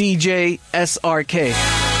 .DJSRK.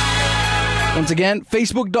 Once again,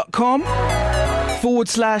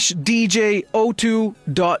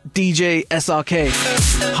 Facebook.com/DJO2.DJSRK.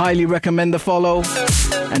 Highly recommend the follow,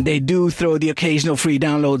 and they do throw the occasional free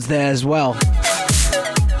downloads there as well.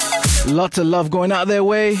 Lots of love going out their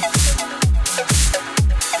way.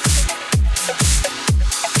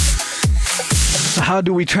 So how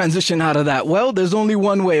do we transition out of that? Well, there's only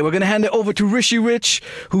one way. We're going to hand it over to Rishi Rich,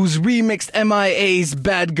 who's remixed MIA's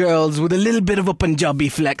Bad Girls with a little bit of a Punjabi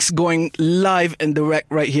flex, going live and direct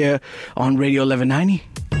right here on Radio 1190.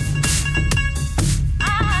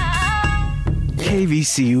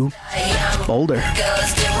 KVCU Boulder.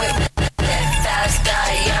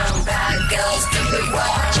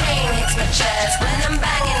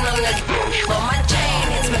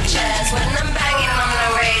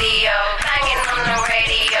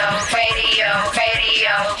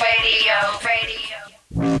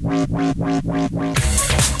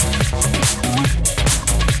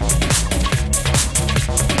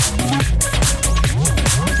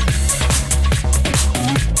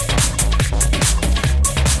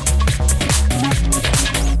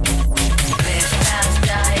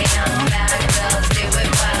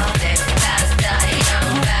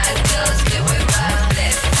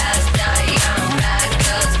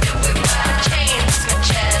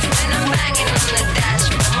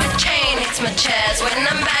 When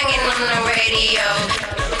I'm banging on the radio.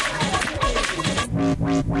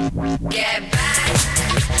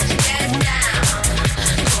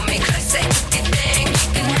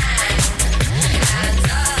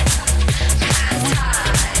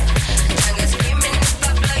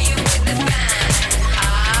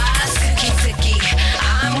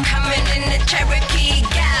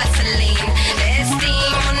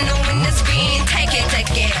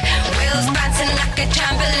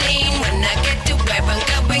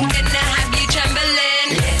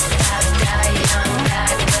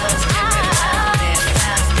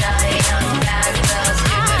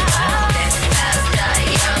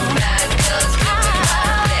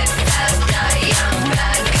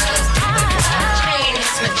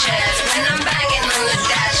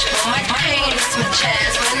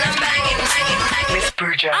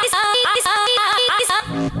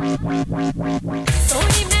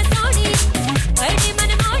 Soni मैं सोनी बड़ी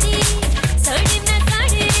मन मोड़ी सोनी मैं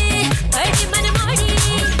सोनी बड़ी मन मोड़ी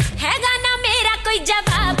है गाना मेरा कोई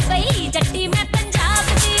जवाब भाई जट्टी मैं पंजाब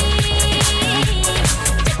दी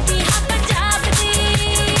जट्टी हाँ पंजाब दी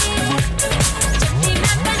जट्टी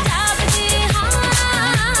मैं पंजाब दी हाँ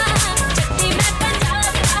जट्टी मैं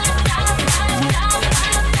Punjab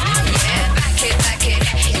Yeah, back it,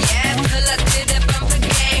 yeah, pull up to the bumper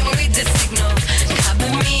game with the signal.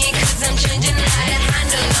 Cover me, cause I'm changing how to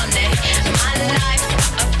handle on it. My life,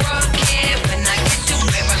 a broken when I get to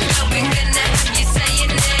where I'm going, gonna have you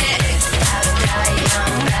saying it. Fast die,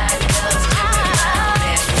 young bad girls, do it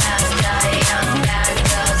wild. Fast die, young bad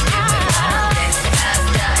girls, do it wild. Fast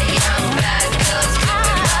die, young bad girls, do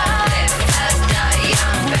it wild. Fast die,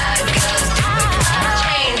 young bad girls, do it wild.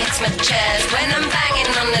 Chain hits my chest when I'm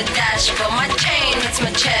banging on the dashboard. My chain hits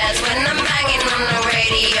my chest when I'm banging on the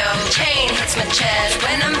radio. Chain hits my chest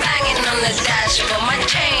when I'm banging on the dashboard. My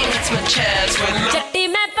chain hits my chest when I'm Jatti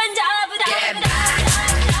मैं पंजाब दा get back,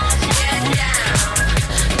 get down.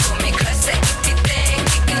 Pull me closer if you think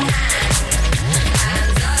you can handle.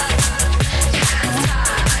 Hands up, hands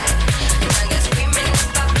high. Tongue is screaming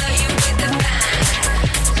if I blow you with the band.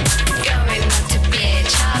 Going up to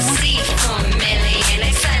bitch, I'll see for a million.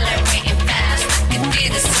 Accelerating fast, I could do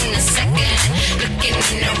this in a second. Looking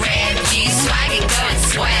in the red view, swagging, going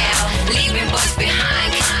swell. Leaving boys behind.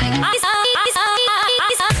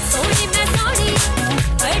 Soni मैं सोनी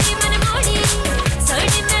बड़ी मन मोड़ी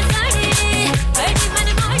सोनी मैं सोनी बड़ी मन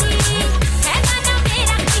मोड़ी है गाना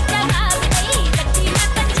मेरा कोई जवाब भाई जट्टी मैं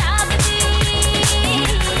पंजाब दी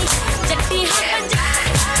जट्टी हाँ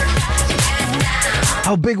Punjab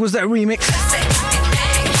How big was that remix?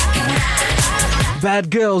 Bad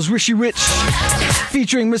Girls, Rishi Rich,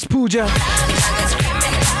 featuring Miss Pooja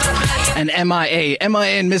and MIA.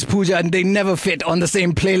 MIA and Miss Pooja, and they never fit on the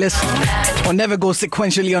same playlist or never go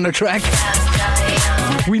sequentially on a track.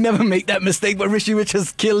 We never make that mistake, but Rishi Rich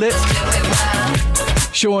has killed it,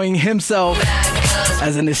 showing himself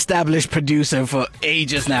as an established producer for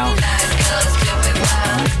ages now.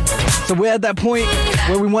 So we're at that point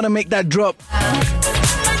where we want to make that drop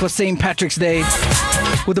for St. Patrick's Day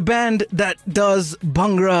with a band that does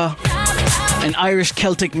Bhangra and Irish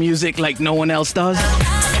Celtic music like no one else does.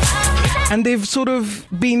 And they've sort of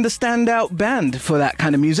been the standout band for that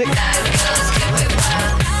kind of music.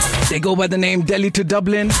 They go by the name Delhi to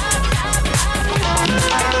Dublin.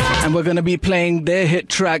 And we're going to be playing their hit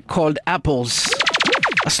track called Apples.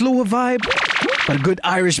 A slower vibe, but a good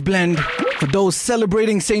Irish blend for those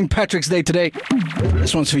celebrating St. Patrick's Day today.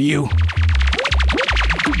 This one's for you.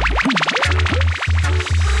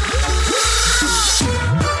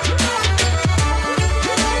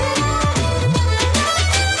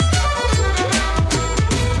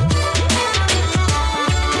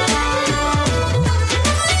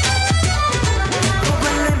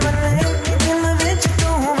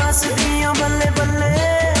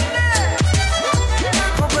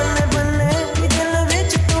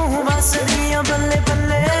 ਬੱਲੇ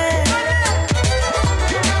ਬੱਲੇ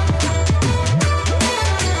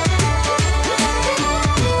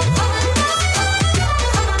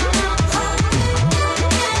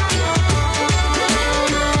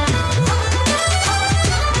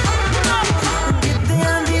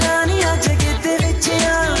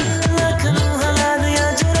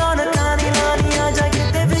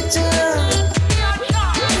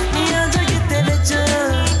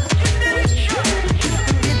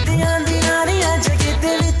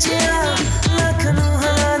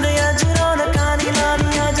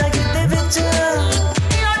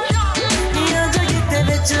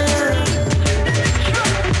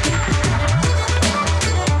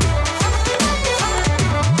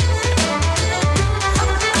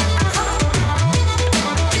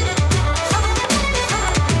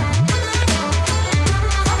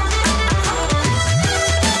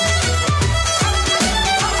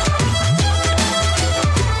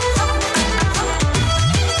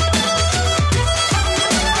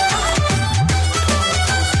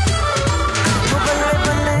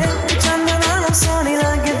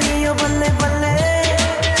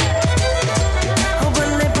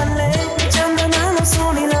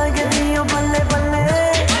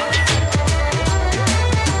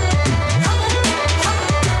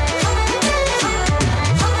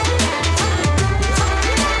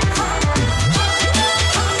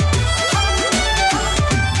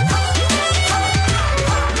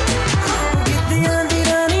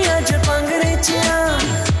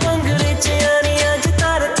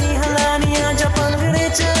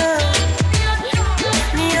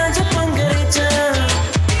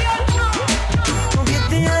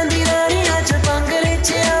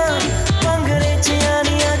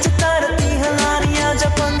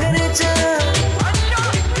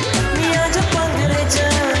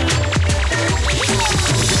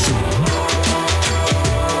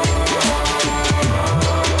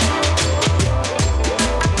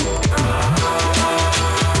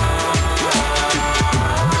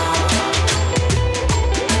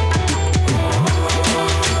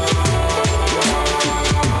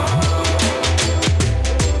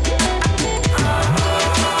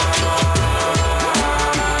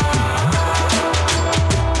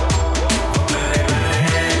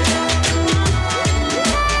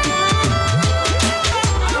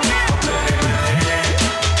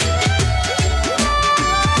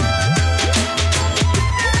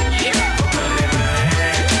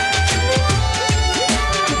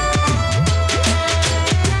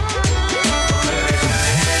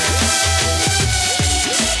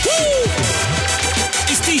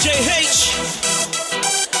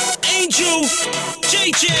crew,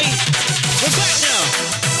 JJ, we're back now.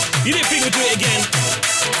 You didn't think we'd do it again.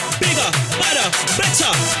 Bigger, better,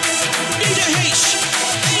 better. DJ H,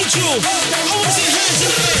 Angel, I want to see hands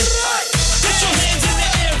in the air. Put your hands in the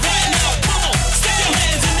air right now, come on. Stick your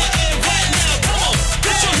hands in the air right now, come on.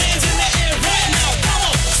 Put your hands in the air right now, come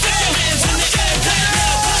on. Stick your hands in the air right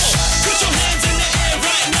now, come on. Put your hands in the air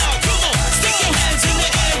right now, come on. Stick your hands in the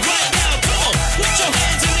air right now, come on. Put your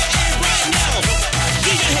hands in the air right now.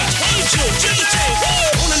 DJ H, Angel, JJ, woo!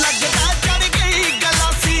 ਹੁਣ ਲੱਗਦਾ ਚੜ ਗਈ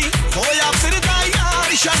ਗਲਾਸੀ ਹੋਇਆ ਫਿਰਦਾ ਯਾਰ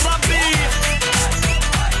ਸ਼ਰਾਬੀ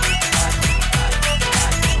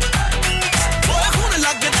ਓਏ ਹੁਣ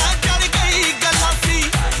ਲੱਗਦਾ ਚੜ ਗਈ ਗਲਾਸੀ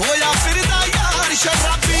ਹੋਇਆ ਫਿਰਦਾ ਯਾਰ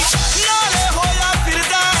ਸ਼ਰਾਬੀ ਨਾਲੇ ਹੋਇਆ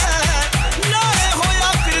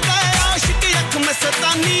ਫਿਰਦਾ ਆਸ਼ਿਕ ਅੱਖ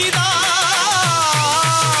ਮਸਤਾਨੀ ਦਾ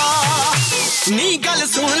ਨੀ ਗੱਲ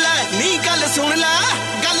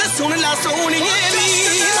ਸੁਣ ਲੈ ਸੋਹਣੀਏ ਨੀ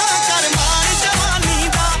ਨਾ ਕਰ ਮਾਣ ਜਵਾਨੀ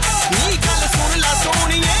ਦਾ ਨੀ ਗੱਲ ਸੁਣ ਲੈ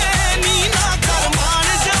ਸੋਹਣੀਏ ਨੀ ਨਾ ਕਰ ਮਾਣ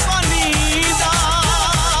ਜਵਾਨੀ ਦਾ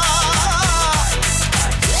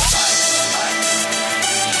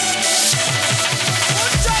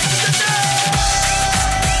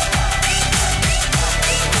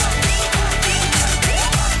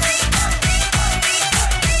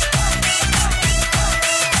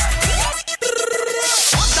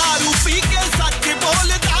दारू पी के सच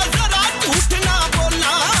बोलदा जरा झूठ ना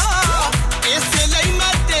बोला इसे लई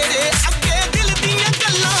मैं तेरे अगे दिल दियां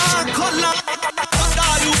गल्लां खोला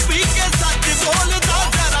दारू पी के सच बोलदा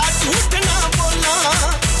जरा झूठ ना बोला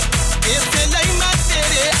इसे लई मैं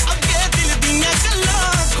तेरे अगे दिल दियां गल्लां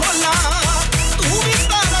खोला तू भी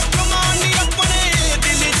तारा कमानी अपने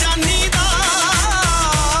दिल जानी दा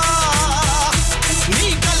नी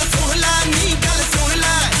गल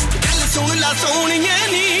सुन ले सोहणीए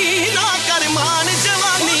नी ना कर मान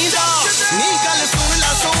जवानी दा नी गल सुन ले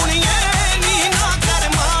सोहणीए नी ना कर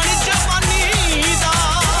मान जवानी दा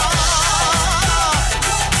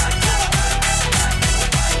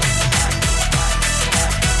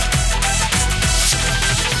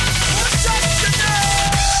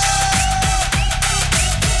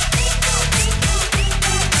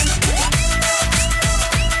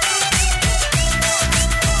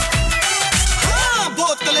हाँ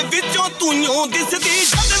बोतल विचों तूं दिसदी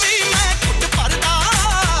जद भी मैं घुट भरदा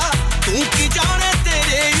तू की जाने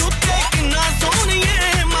तेरे उत्ते किन्ना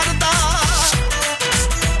सोहणीए मरदा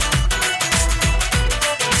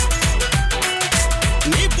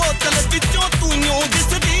नी बोतल विचों तूं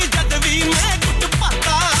दिसदी जद भी मैं घुट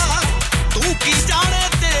भरदा तू की जाने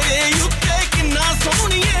तेरे उत्ते किन्ना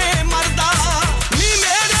सोहणीए मरदा नी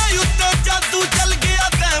मेरे उत्ते जादू चल गया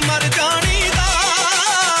ते मर जानी दा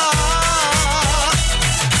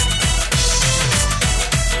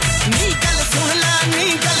नी गल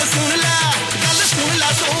सुन ले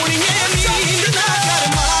सोहणीए नी ना कर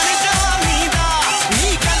मान जवानी दा नी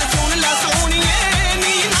गल सुन ले सोहणीए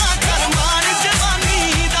नी ना कर मान जवानी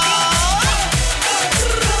दा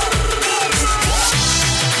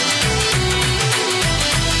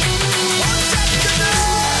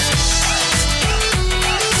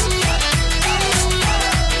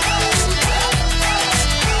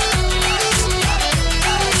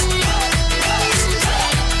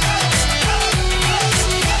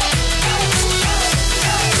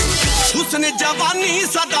हुस्न जवानी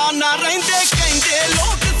सदा ना रहिंदे कहंदे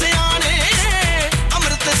लोक सियाणे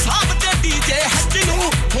अमृत साहब ते डीजे हज नूं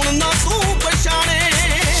हुण ना तू पछाणे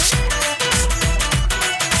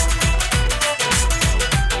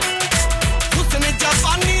हुस्न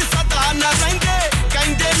जवानी सदा ना रहिंदे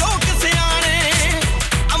कहंदे लोक सियाणे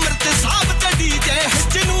अमृत साहब ते डीजे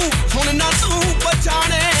हज नूं हुण ना तू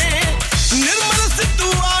पछाणे निर्मल सिद्धू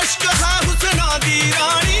आशिक है हुस्ना दी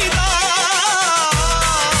रानी दा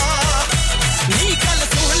नी गल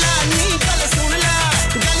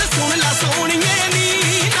सुन ले सोहणीए नी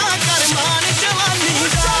ना कर मान जवानी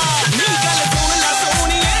दा नी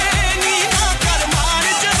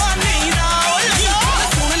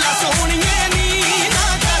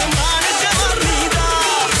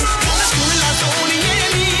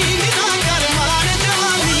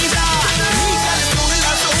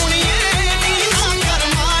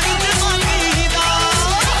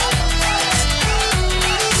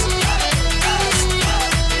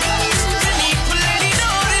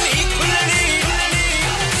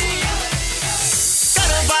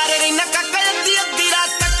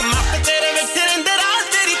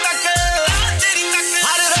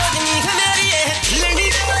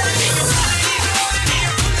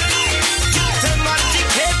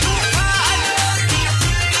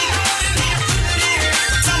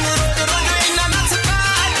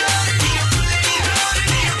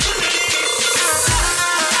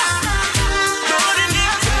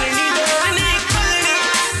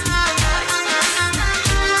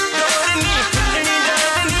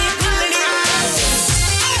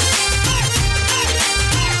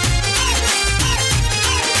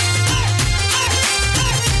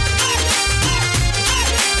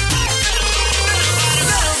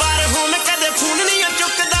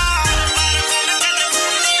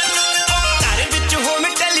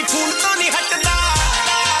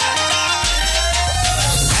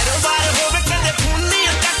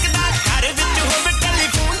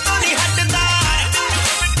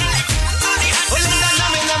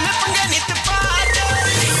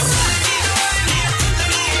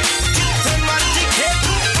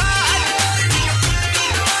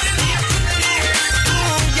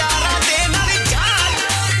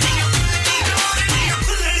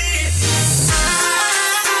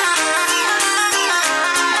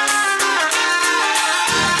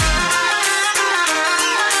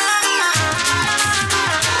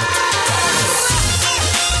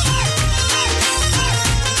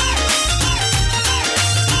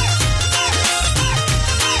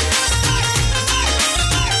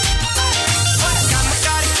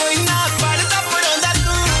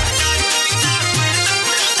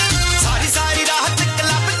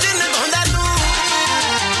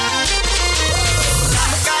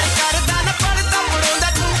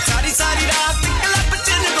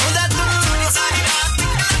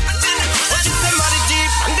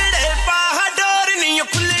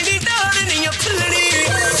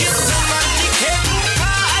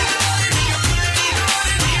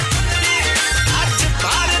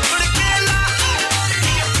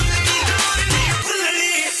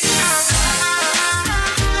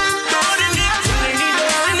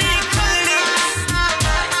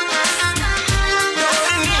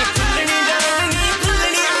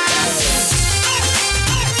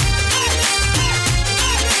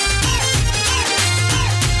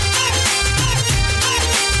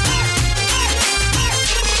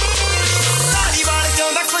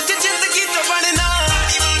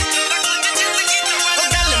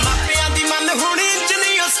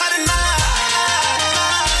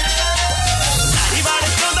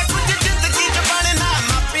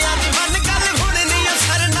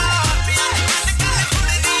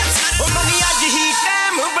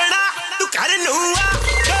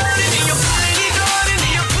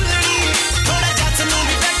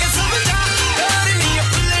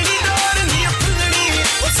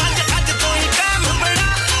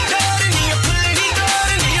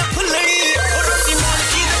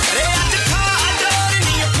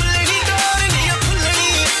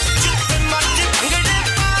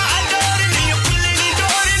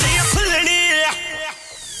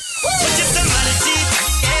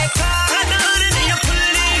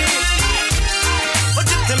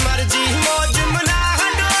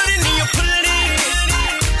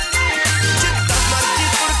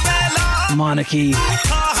Manaki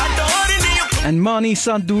and Mani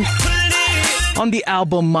Sandhu on the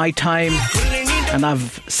album My Time. And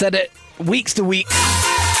I've said it weeks to weeks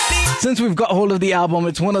since we've got hold of the album.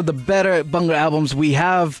 It's one of the better Bhangra albums we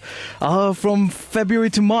have from February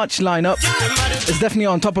to March lineup. It's definitely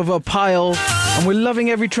on top of our pile, and we're loving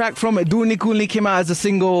every track from it. Durni Kulni came out as a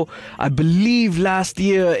single, I believe, last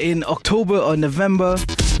year in October or November,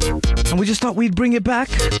 and we just thought we'd bring it back.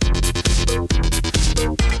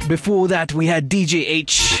 Before that, we had DJ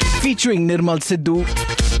H featuring Nirmal Sidhu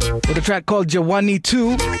with a track called Jawani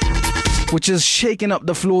 2, which is shaking up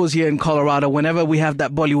the floors here in Colorado whenever we have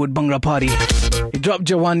that Bollywood Bhangra party. You drop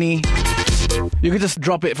Jawani, you can just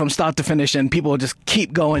drop it from start to finish and people will just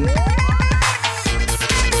keep going.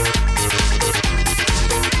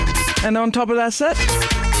 And on top of that set,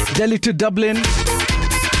 Delhi to Dublin.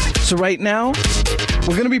 So right now,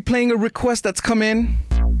 we're going to be playing a request that's come in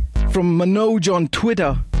from Manoj on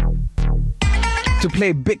Twitter to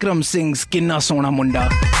play Bikram Singh's Kinna Sona Munda.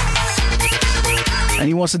 And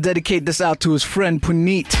he wants to dedicate this out to his friend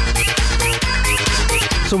Puneet.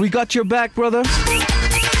 So we got your back, brother.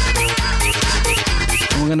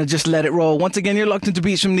 And we're going to just let it roll. Once again, you're locked into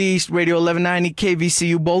Beats from the East, Radio 1190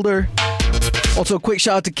 KVCU Boulder. Also, a quick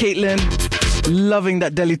shout out to Caitlin, loving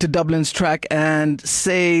that Delhi to Dublin's track, and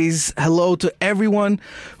says hello to everyone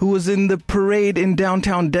who was in the parade in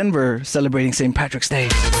downtown Denver celebrating St. Patrick's Day.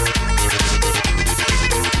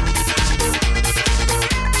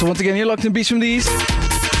 So once again, you're locked in Beats from the East.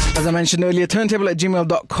 As I mentioned earlier,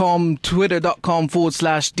 turntable@gmail.com,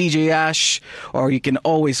 twitter.com/DJ Ash, or you can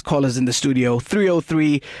always call us in the studio,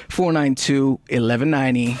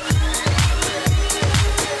 303-492-1190.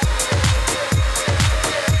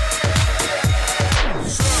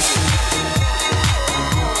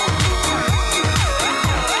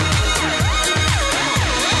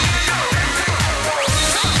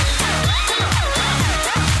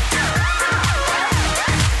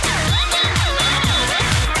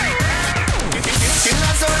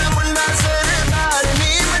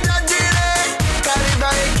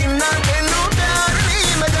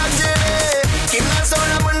 Kinna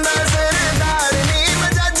sona munda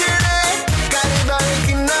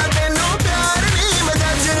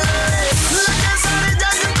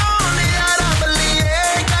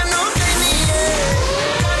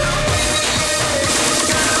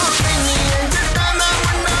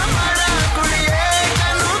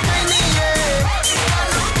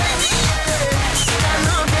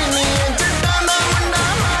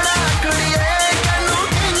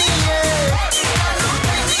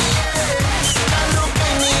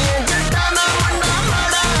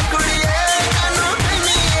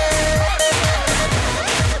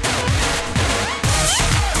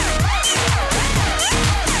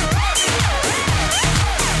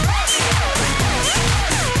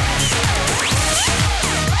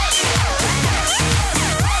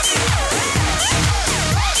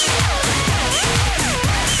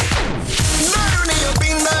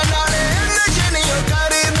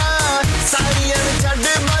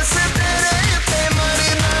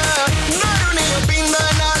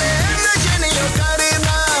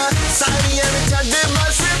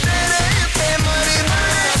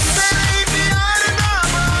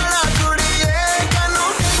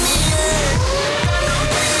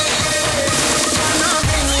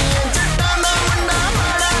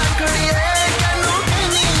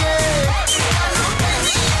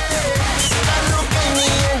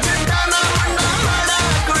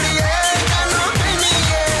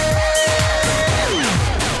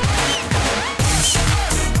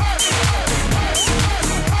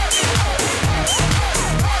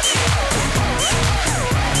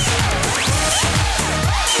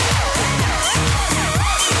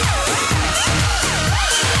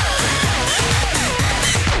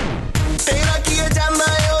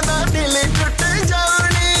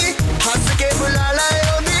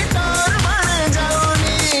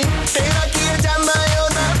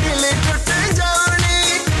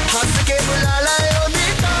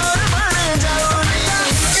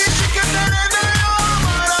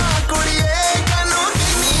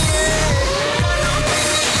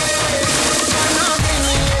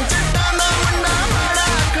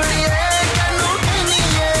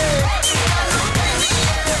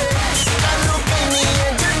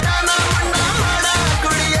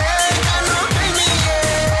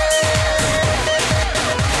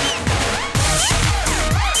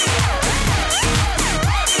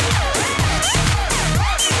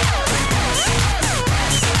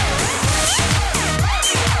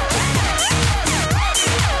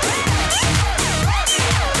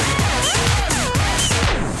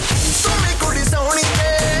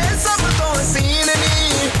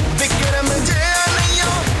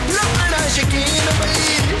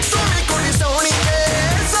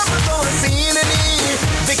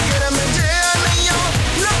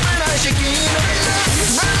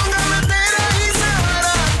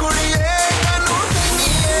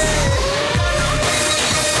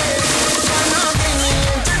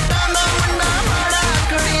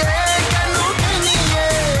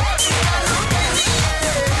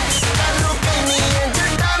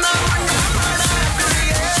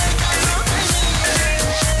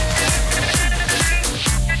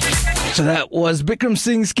So that was Bikram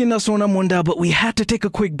Singh's Kinna Sona Munda, but we had to take a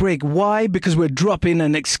quick break. Why? Because we're dropping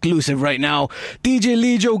an exclusive right now. DJ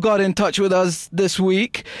Lijo got in touch with us this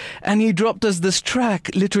week, and he dropped us this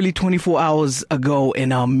track literally 24 hours ago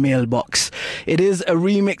in our mailbox. It is a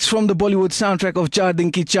remix from the Bollywood soundtrack of Char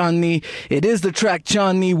Din Ki Chandni. It is the track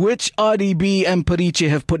Chandni, which RDB and Pariche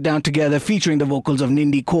have put down together, featuring the vocals of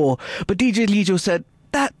Nindi Kaur. But DJ Lijo said,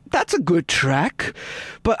 that's a good track,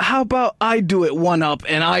 but how about I do it one up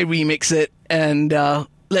and I remix it, and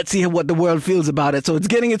let's see what the world feels about it. So it's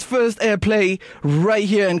getting its first airplay right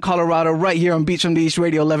here in Colorado, right here on Beats from the East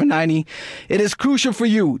Radio 1190. It is crucial for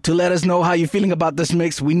you to let us know how you're feeling about this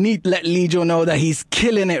mix. We need to let Lijo know that he's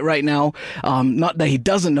killing it right now. Not that he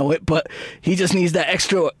doesn't know it, but he just needs that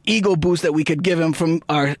extra ego boost that we could give him from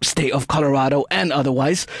our state of Colorado and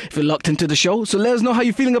otherwise, if you're locked into the show. So let us know how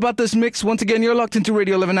you're feeling about this mix. Once again, you're locked into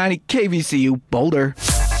Radio 1190 KVCU Boulder.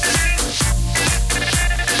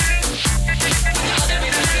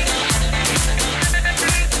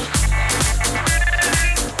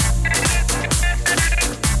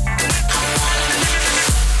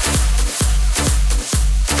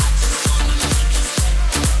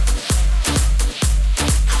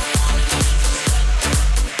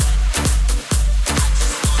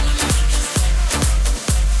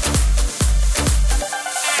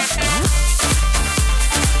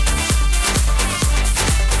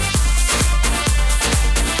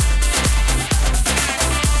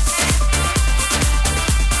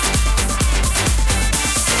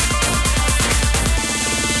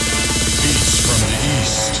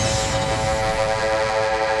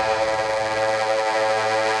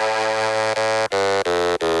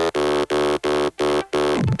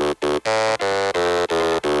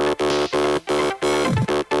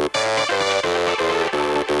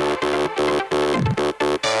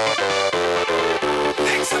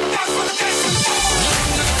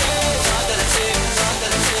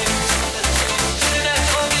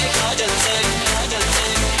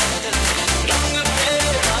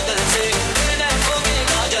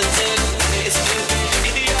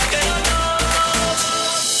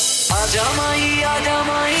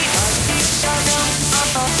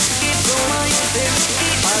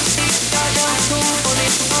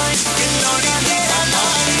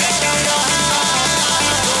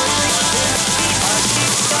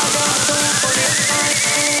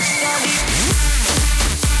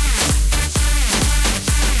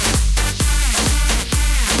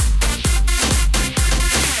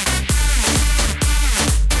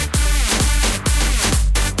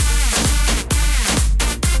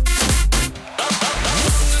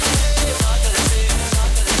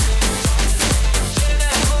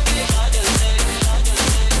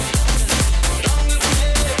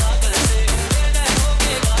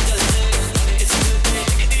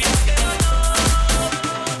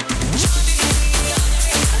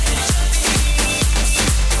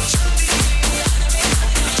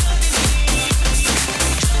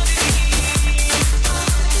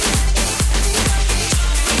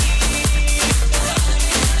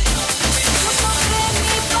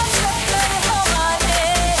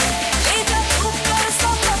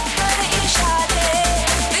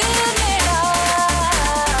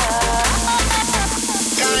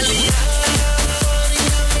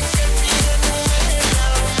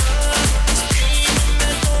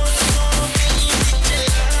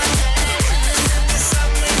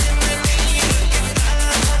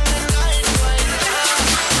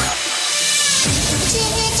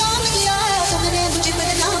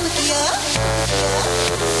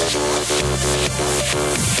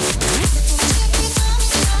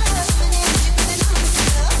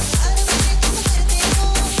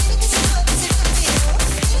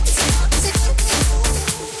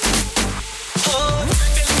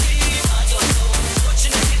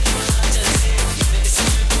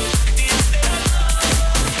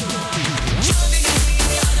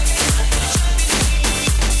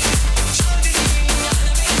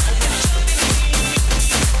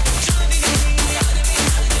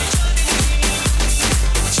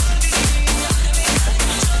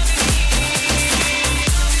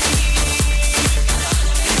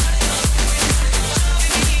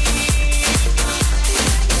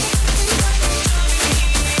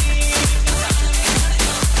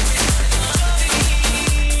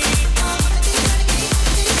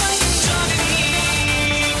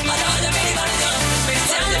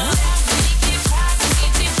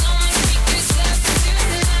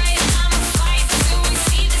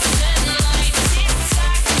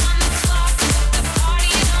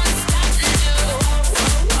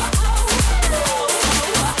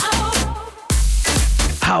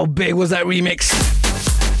 How big was that remix?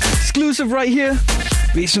 Exclusive right here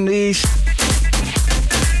Beats from the East.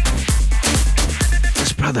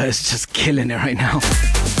 This brother is just killing it right now.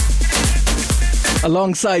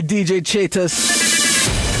 Alongside DJ Chetas,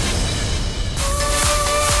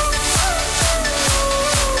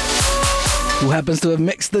 who happens to have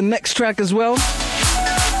mixed the next track as well.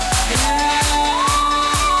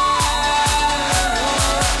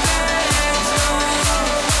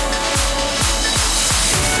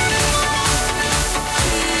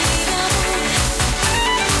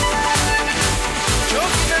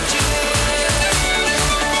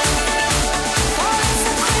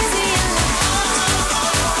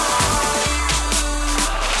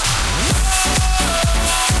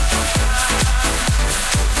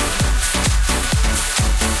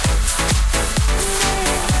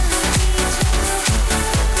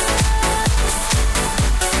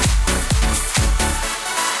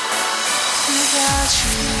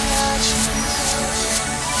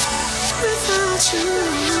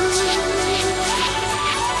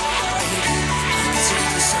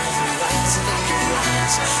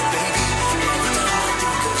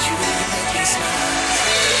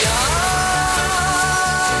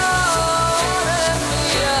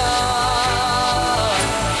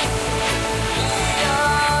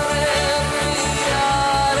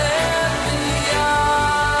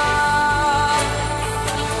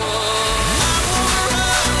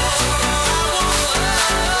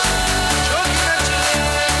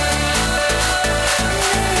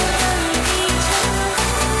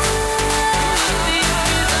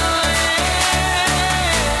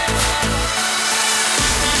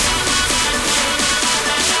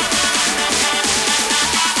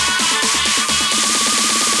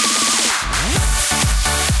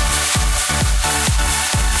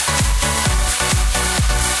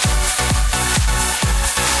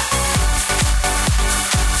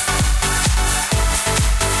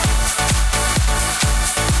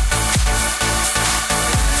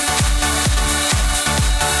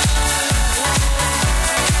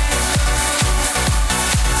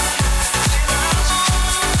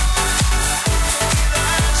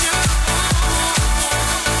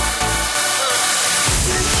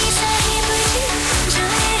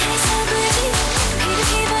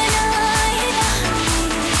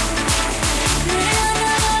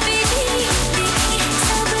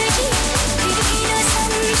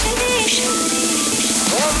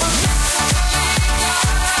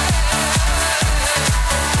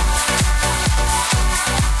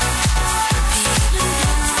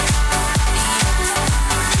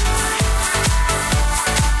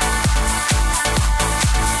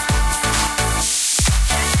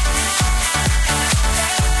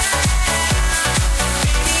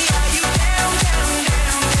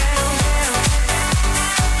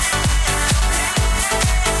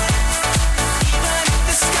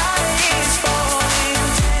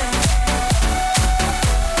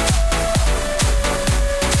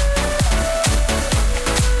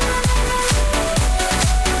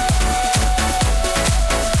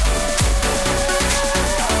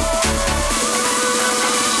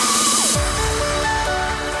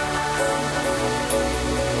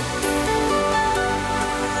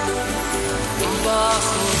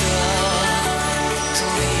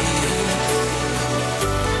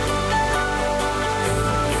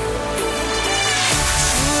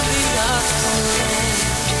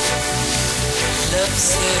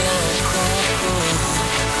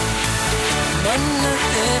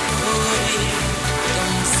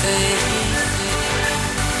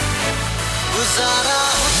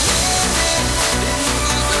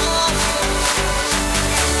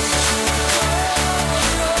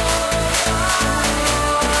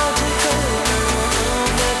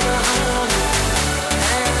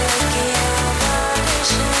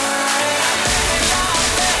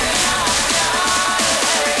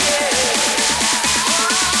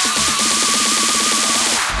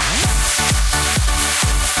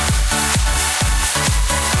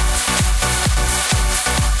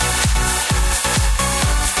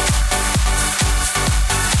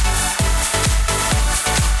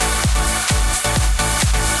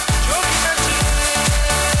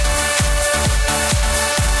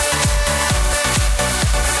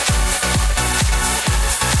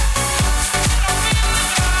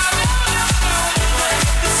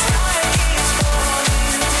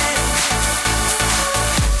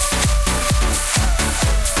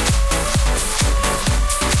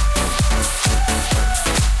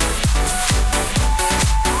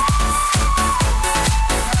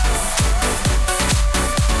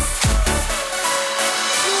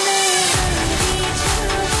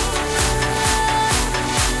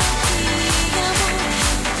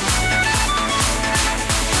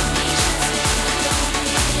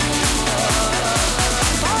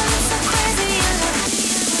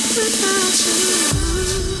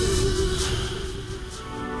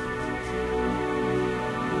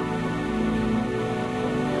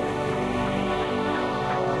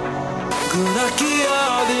 गुना किया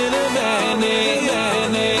दिल मैंने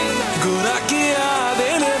गुना किया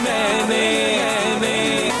दिल मैंने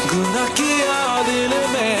गुना किया दिल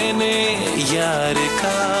मैंने यार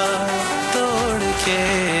का तोड़ के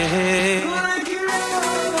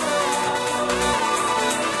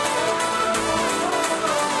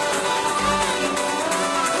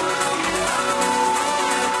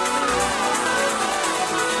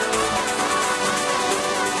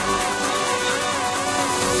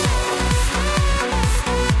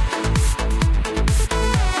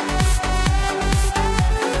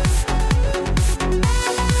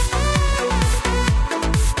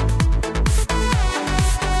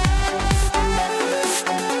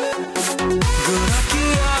गुना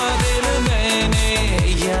किया दिल मैंने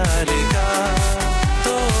यार का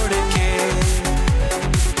तोड़ के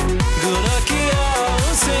गुना किया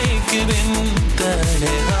उसे एक दिन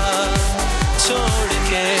तन्हा छोड़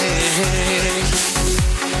के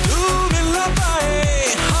तू मिल ना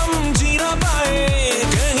पाए हम जी ना पाए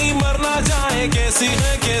कहीं मर ना जाए कैसी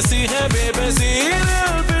है बेबसी दिल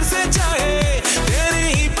फिर से चाहे तेरी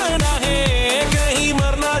ही पनाहें कहीं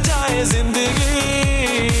मर ना जाए जिंदगी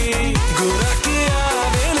गुना किया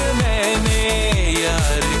दिल मैंने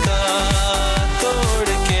यार का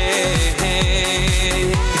तोड़ के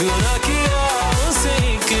गुना किया उसे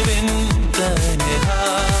एक दिन तन्हा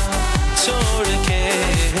छोड़ के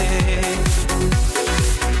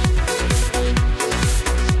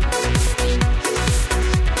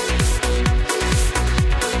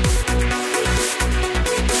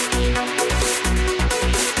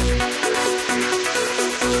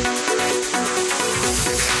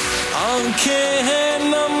आंखें हैं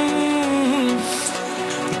नम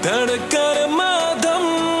धड़कन मदम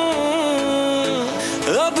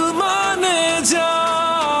अब माने जा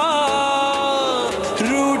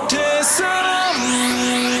रूठे सनम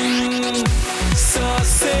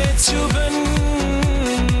सांसें चुभन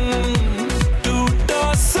टूटा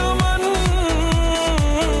समन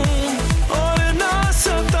और ना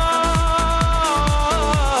सता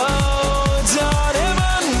जा रे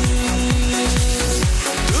मन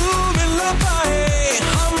तू मिल ना पाए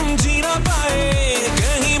हम जी ना पाए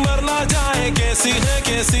कहीं मर ना जाए कैसी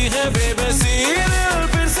है बेबसी दिल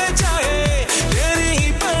फिर से चाहे तेरी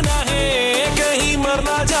ही पनाहें कहीं मर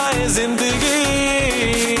ना जाए जिंदगी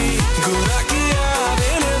गुना किया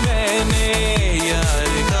दिल मैंने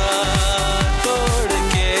यार का तोड़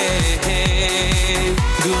के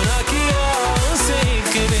गुना किया उसे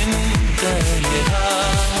एक दिन तन्हा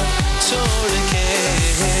छोड़ के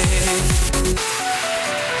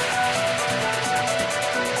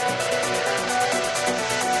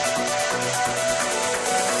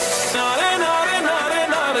नारे नारे नारे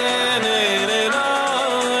नारे ने रे ना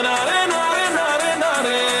नारे नारे नारे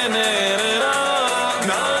नारे ने रे ना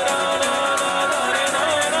ना ना ना नारे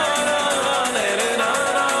नारे नारे रे ना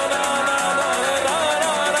ना ना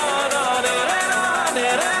नारे नारे नारे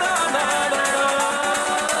रे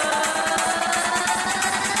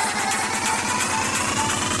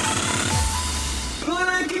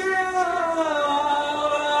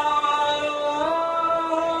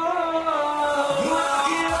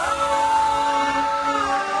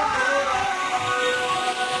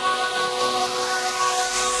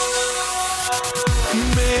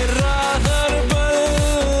मेरा हर पल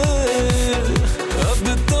अब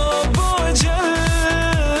तो बोझल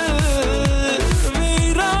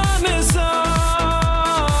वीरान सा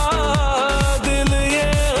दिल ये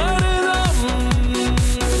हरदम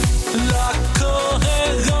लाखों है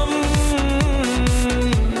गम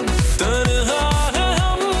तन्हा है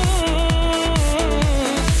हम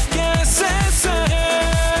कैसे सहे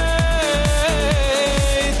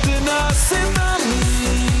इतना सितम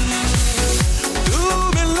तू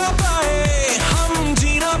मिल ना पाए हम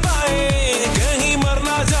जी ना पाए कहीं मर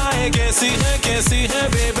ना जाए कैसी है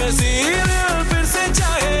बेबसी दिल फिर से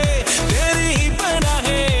चाहे तेरी ही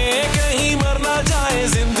पनाहें कहीं मर ना जाए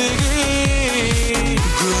जिंदगी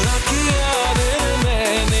गुना किया दिल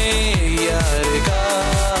मैंने यार का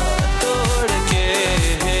तोड़ के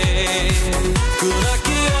गुना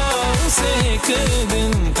किया उसे एक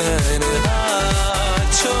दिन तन्हा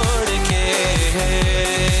छोड़ के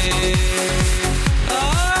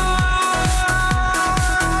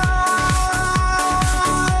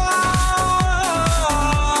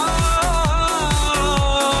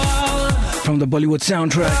From the Bollywood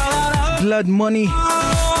soundtrack, Blood Money.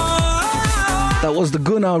 That was the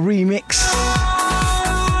Gunnar remix.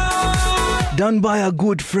 Done by our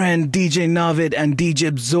good friend DJ Navid and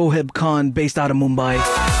DJ Zohib Khan, based out of Mumbai.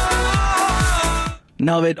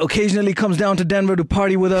 Navid occasionally comes down to Denver to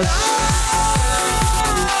party with us.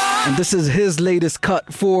 And this is his latest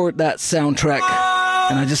cut for that soundtrack.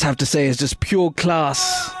 And I just have to say, it's just pure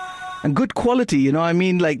class and good quality, you know what I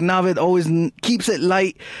mean? Like, Navid always keeps it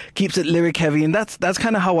light, keeps it lyric heavy, and that's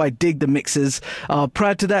kind of how I dig the mixes.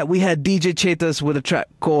 Prior to that, we had DJ Chetas with a track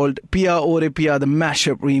called Pia Ore Pia, the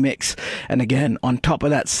mashup remix. And again, on top of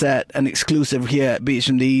that set, an exclusive here at Beats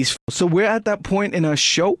from the East. So we're at that point in our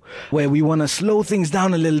show where we want to slow things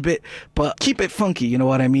down a little bit, but keep it funky, you know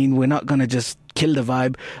what I mean? We're not going to just kill the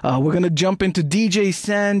vibe. We're going to jump into DJ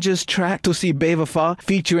Sanjay's track To See Bewafa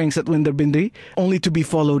featuring Satwinder Bindri, only to be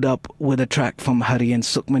followed up with a track from Hari and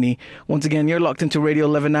Sukmani. Once again, you're locked into Radio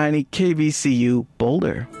 1190 KVCU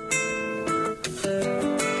Boulder.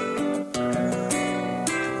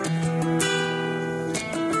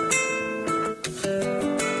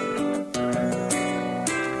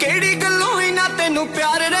 ਕਿਹੜੀ ਗੱਲੋਂ ਹੀ ਨਾ ਤੈਨੂੰ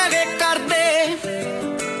ਪਿਆਰ ਰਹੇ ਕਰਦੇ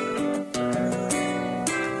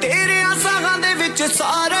ਤੇਰੇ ਆਸਾਂ ਦੇ ਵਿੱਚ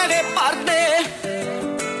ਸਾਰੇ ਪਰਦੇ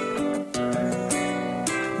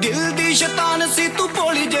ਦਿਲ ਦੀ ਸ਼ੈਤਾਨ ਸੀ ਤੂੰ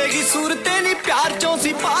ਭੋਲੀ ਜੇਗੀ ਸੂਰਤੇ ਨਹੀਂ ਪਿਆਰ ਚੋਂ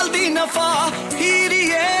ਸੀ ਪਾਲਦੀ ਨਫਾ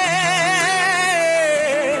ਹੀਰੀਏ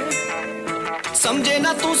ਸਮਝੇ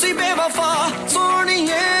ਨਾ ਤੂੰ ਸੀ ਬੇਵਫਾ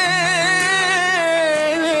ਸੋਹਣੀਏ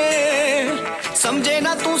ਸਮਝੇ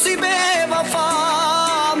ਨਾ ਤੂੰ ਸੀ ਬੇਵਫਾ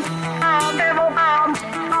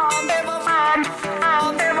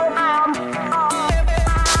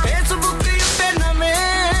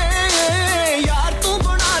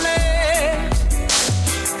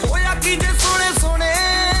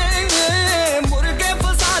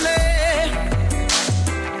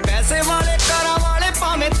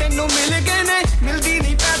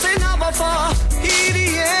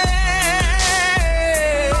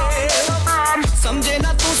ਸਮਝੇ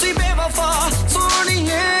ਨਾ ਤੂੰ ਸੀ ਬੇਵਫਾ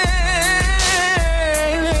ਸੋਹਣੀਏ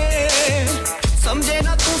ਸਮਝੇ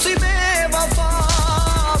ਨਾ ਤੂੰ ਸੀ ਬੇਵਫਾ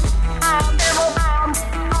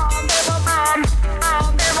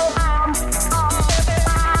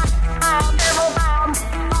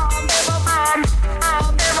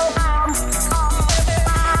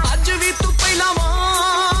ਅੱਜ ਵੀ ਤੂੰ ਪਹਿਲਾਂ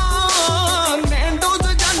ਵਾਂ ਮੈਂ ਡੋਜ਼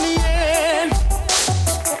ਜਾਨੀਏ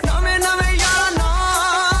ਨਵੇਂ ਨਵੇਂ ਯਾਰਾਂ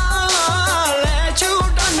ਨਾਲ ਲੈ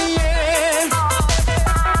ਛੁਟਾਨੀਏ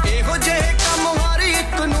ਇਹੋ ਜਿਹੇ ਕੰਮ ਹਰ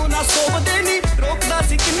ਇੱਕ ਨੂੰ ਨਾ ਸੋਭਦੇ ਨਹੀਂ ਰੋਕਦਾ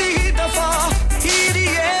ਸੀ ਕਿੰਨੀ ਹੀ ਦਫਾ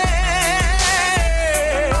ਹੀਰੀਏ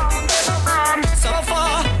ਸਫਾ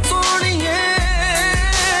ਸੋਹਣੀਏ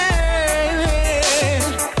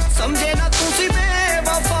ਸਮਝੇ ਨਾ ਤੂੰ ਸੀ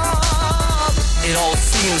ਬੇਵਫਾ It all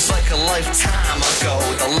seems like a lifetime ago.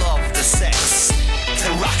 The love, the sex,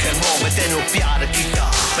 the rock and roll. But then you pyar kita,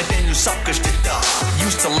 but then you suckers did da.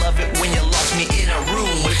 Used to love it when you lost me in a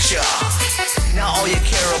room with ya. Now all you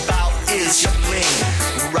care about is your bling.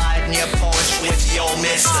 Riding your Porsche with your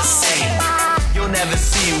Mr. Sing. You'll never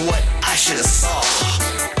see what I should have saw.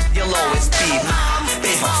 You'll always be my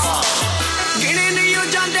baby father. ਗਿਣੇ ਨਹੀਂ ਉਹ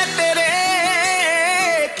ਜਾਂਦੇ ਤੇਰੇ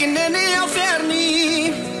ਕਿੰਨੇ ਨੇ ਉਹ ਫੇਰ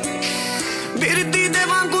ਨਹੀਂ ਬਿਰਦੀ ਦੇ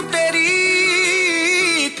ਵਾਂਗੂ ਤੇਰੀ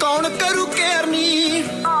ਕੌਣ ਕਰੂ ਕੇਰ ਨਹੀਂ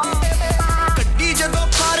ਗੱਡੀ ਜਦੋਂ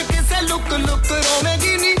ਖਾਰ ਕਿਸੇ ਲੁੱਕ ਲੁੱਕ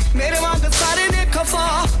ਰੋਵੇਗੀ ਨਹੀਂ ਮੇਰੇ ਵਾਂਗ ਸਾਰੇ ਨੇ ਖਫਾ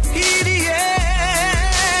ਹੀਰੀਏ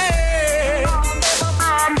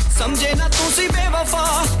ਸਮਝੇ ਨਾ ਤੂੰ ਸੀ ਬੇਵਫਾ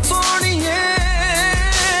ਸੋਹਣੀਏ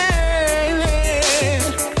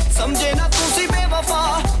ਸਮਝੇ ਨਾ ਤੂੰ ਸੀ ਬੇਵਫਾ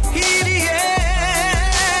ਹੀਰੀਏ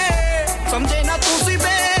ਸਮਝੇ ਨਾ ਤੂੰ ਸੀ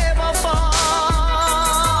ਬੇਵਫਾ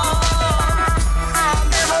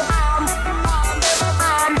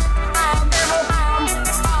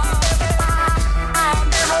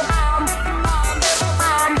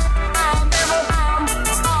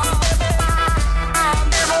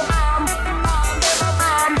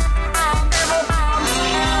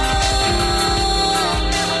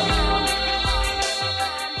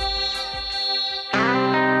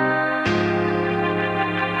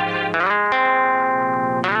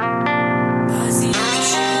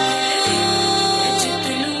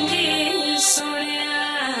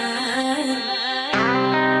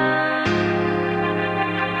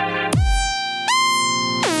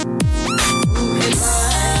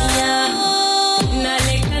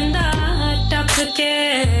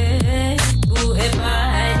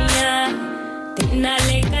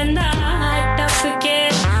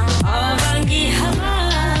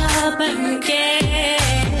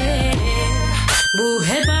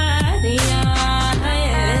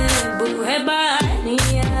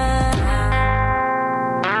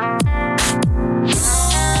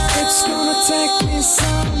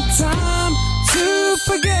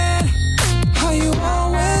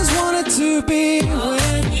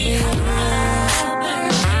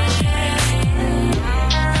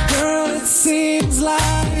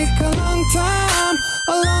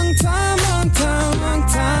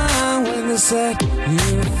set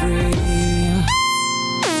you free.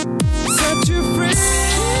 Set you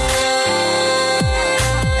free.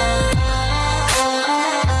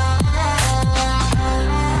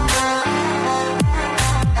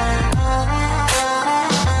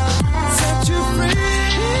 Set you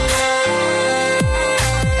free.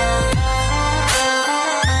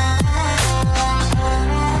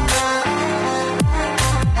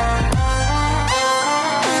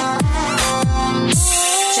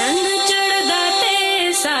 चंद चढ़दा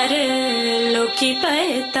ते सारे लोकी पे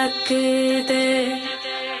तकदे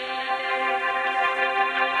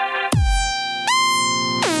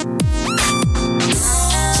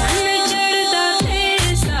चंद चढ़दा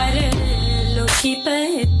ते सारे लोकी पे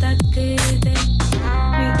तकदे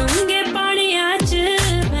डूंगे पानिया च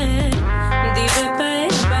मैं दिव पे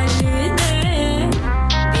बलदे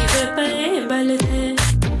दिव पे बलदे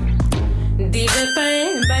दिव पे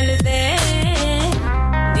बलदे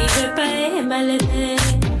दिव पे बलदे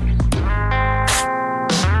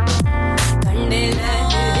कंडे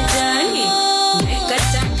लग जानी मैं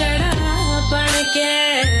कच्चा कड़ा बन के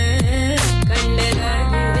कंडे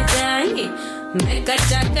लग जानी मैं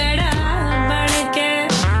कच्चा कड़ा बन के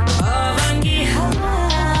आवांगी हवा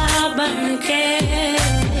बन के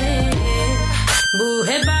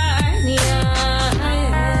बूहे बानिया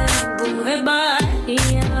बूहे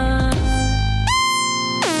बानिया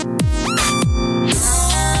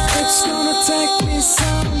It's gonna take me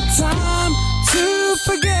some time to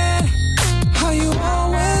forget how you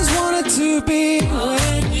always wanted to be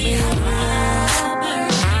with me.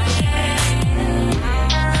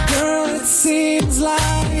 Girl, it seems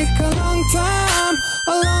like a long time,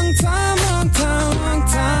 a long time, long time, long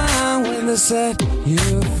time when they set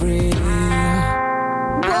you free.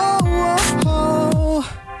 Whoa, whoa, whoa.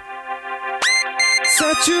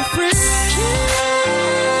 Set you free.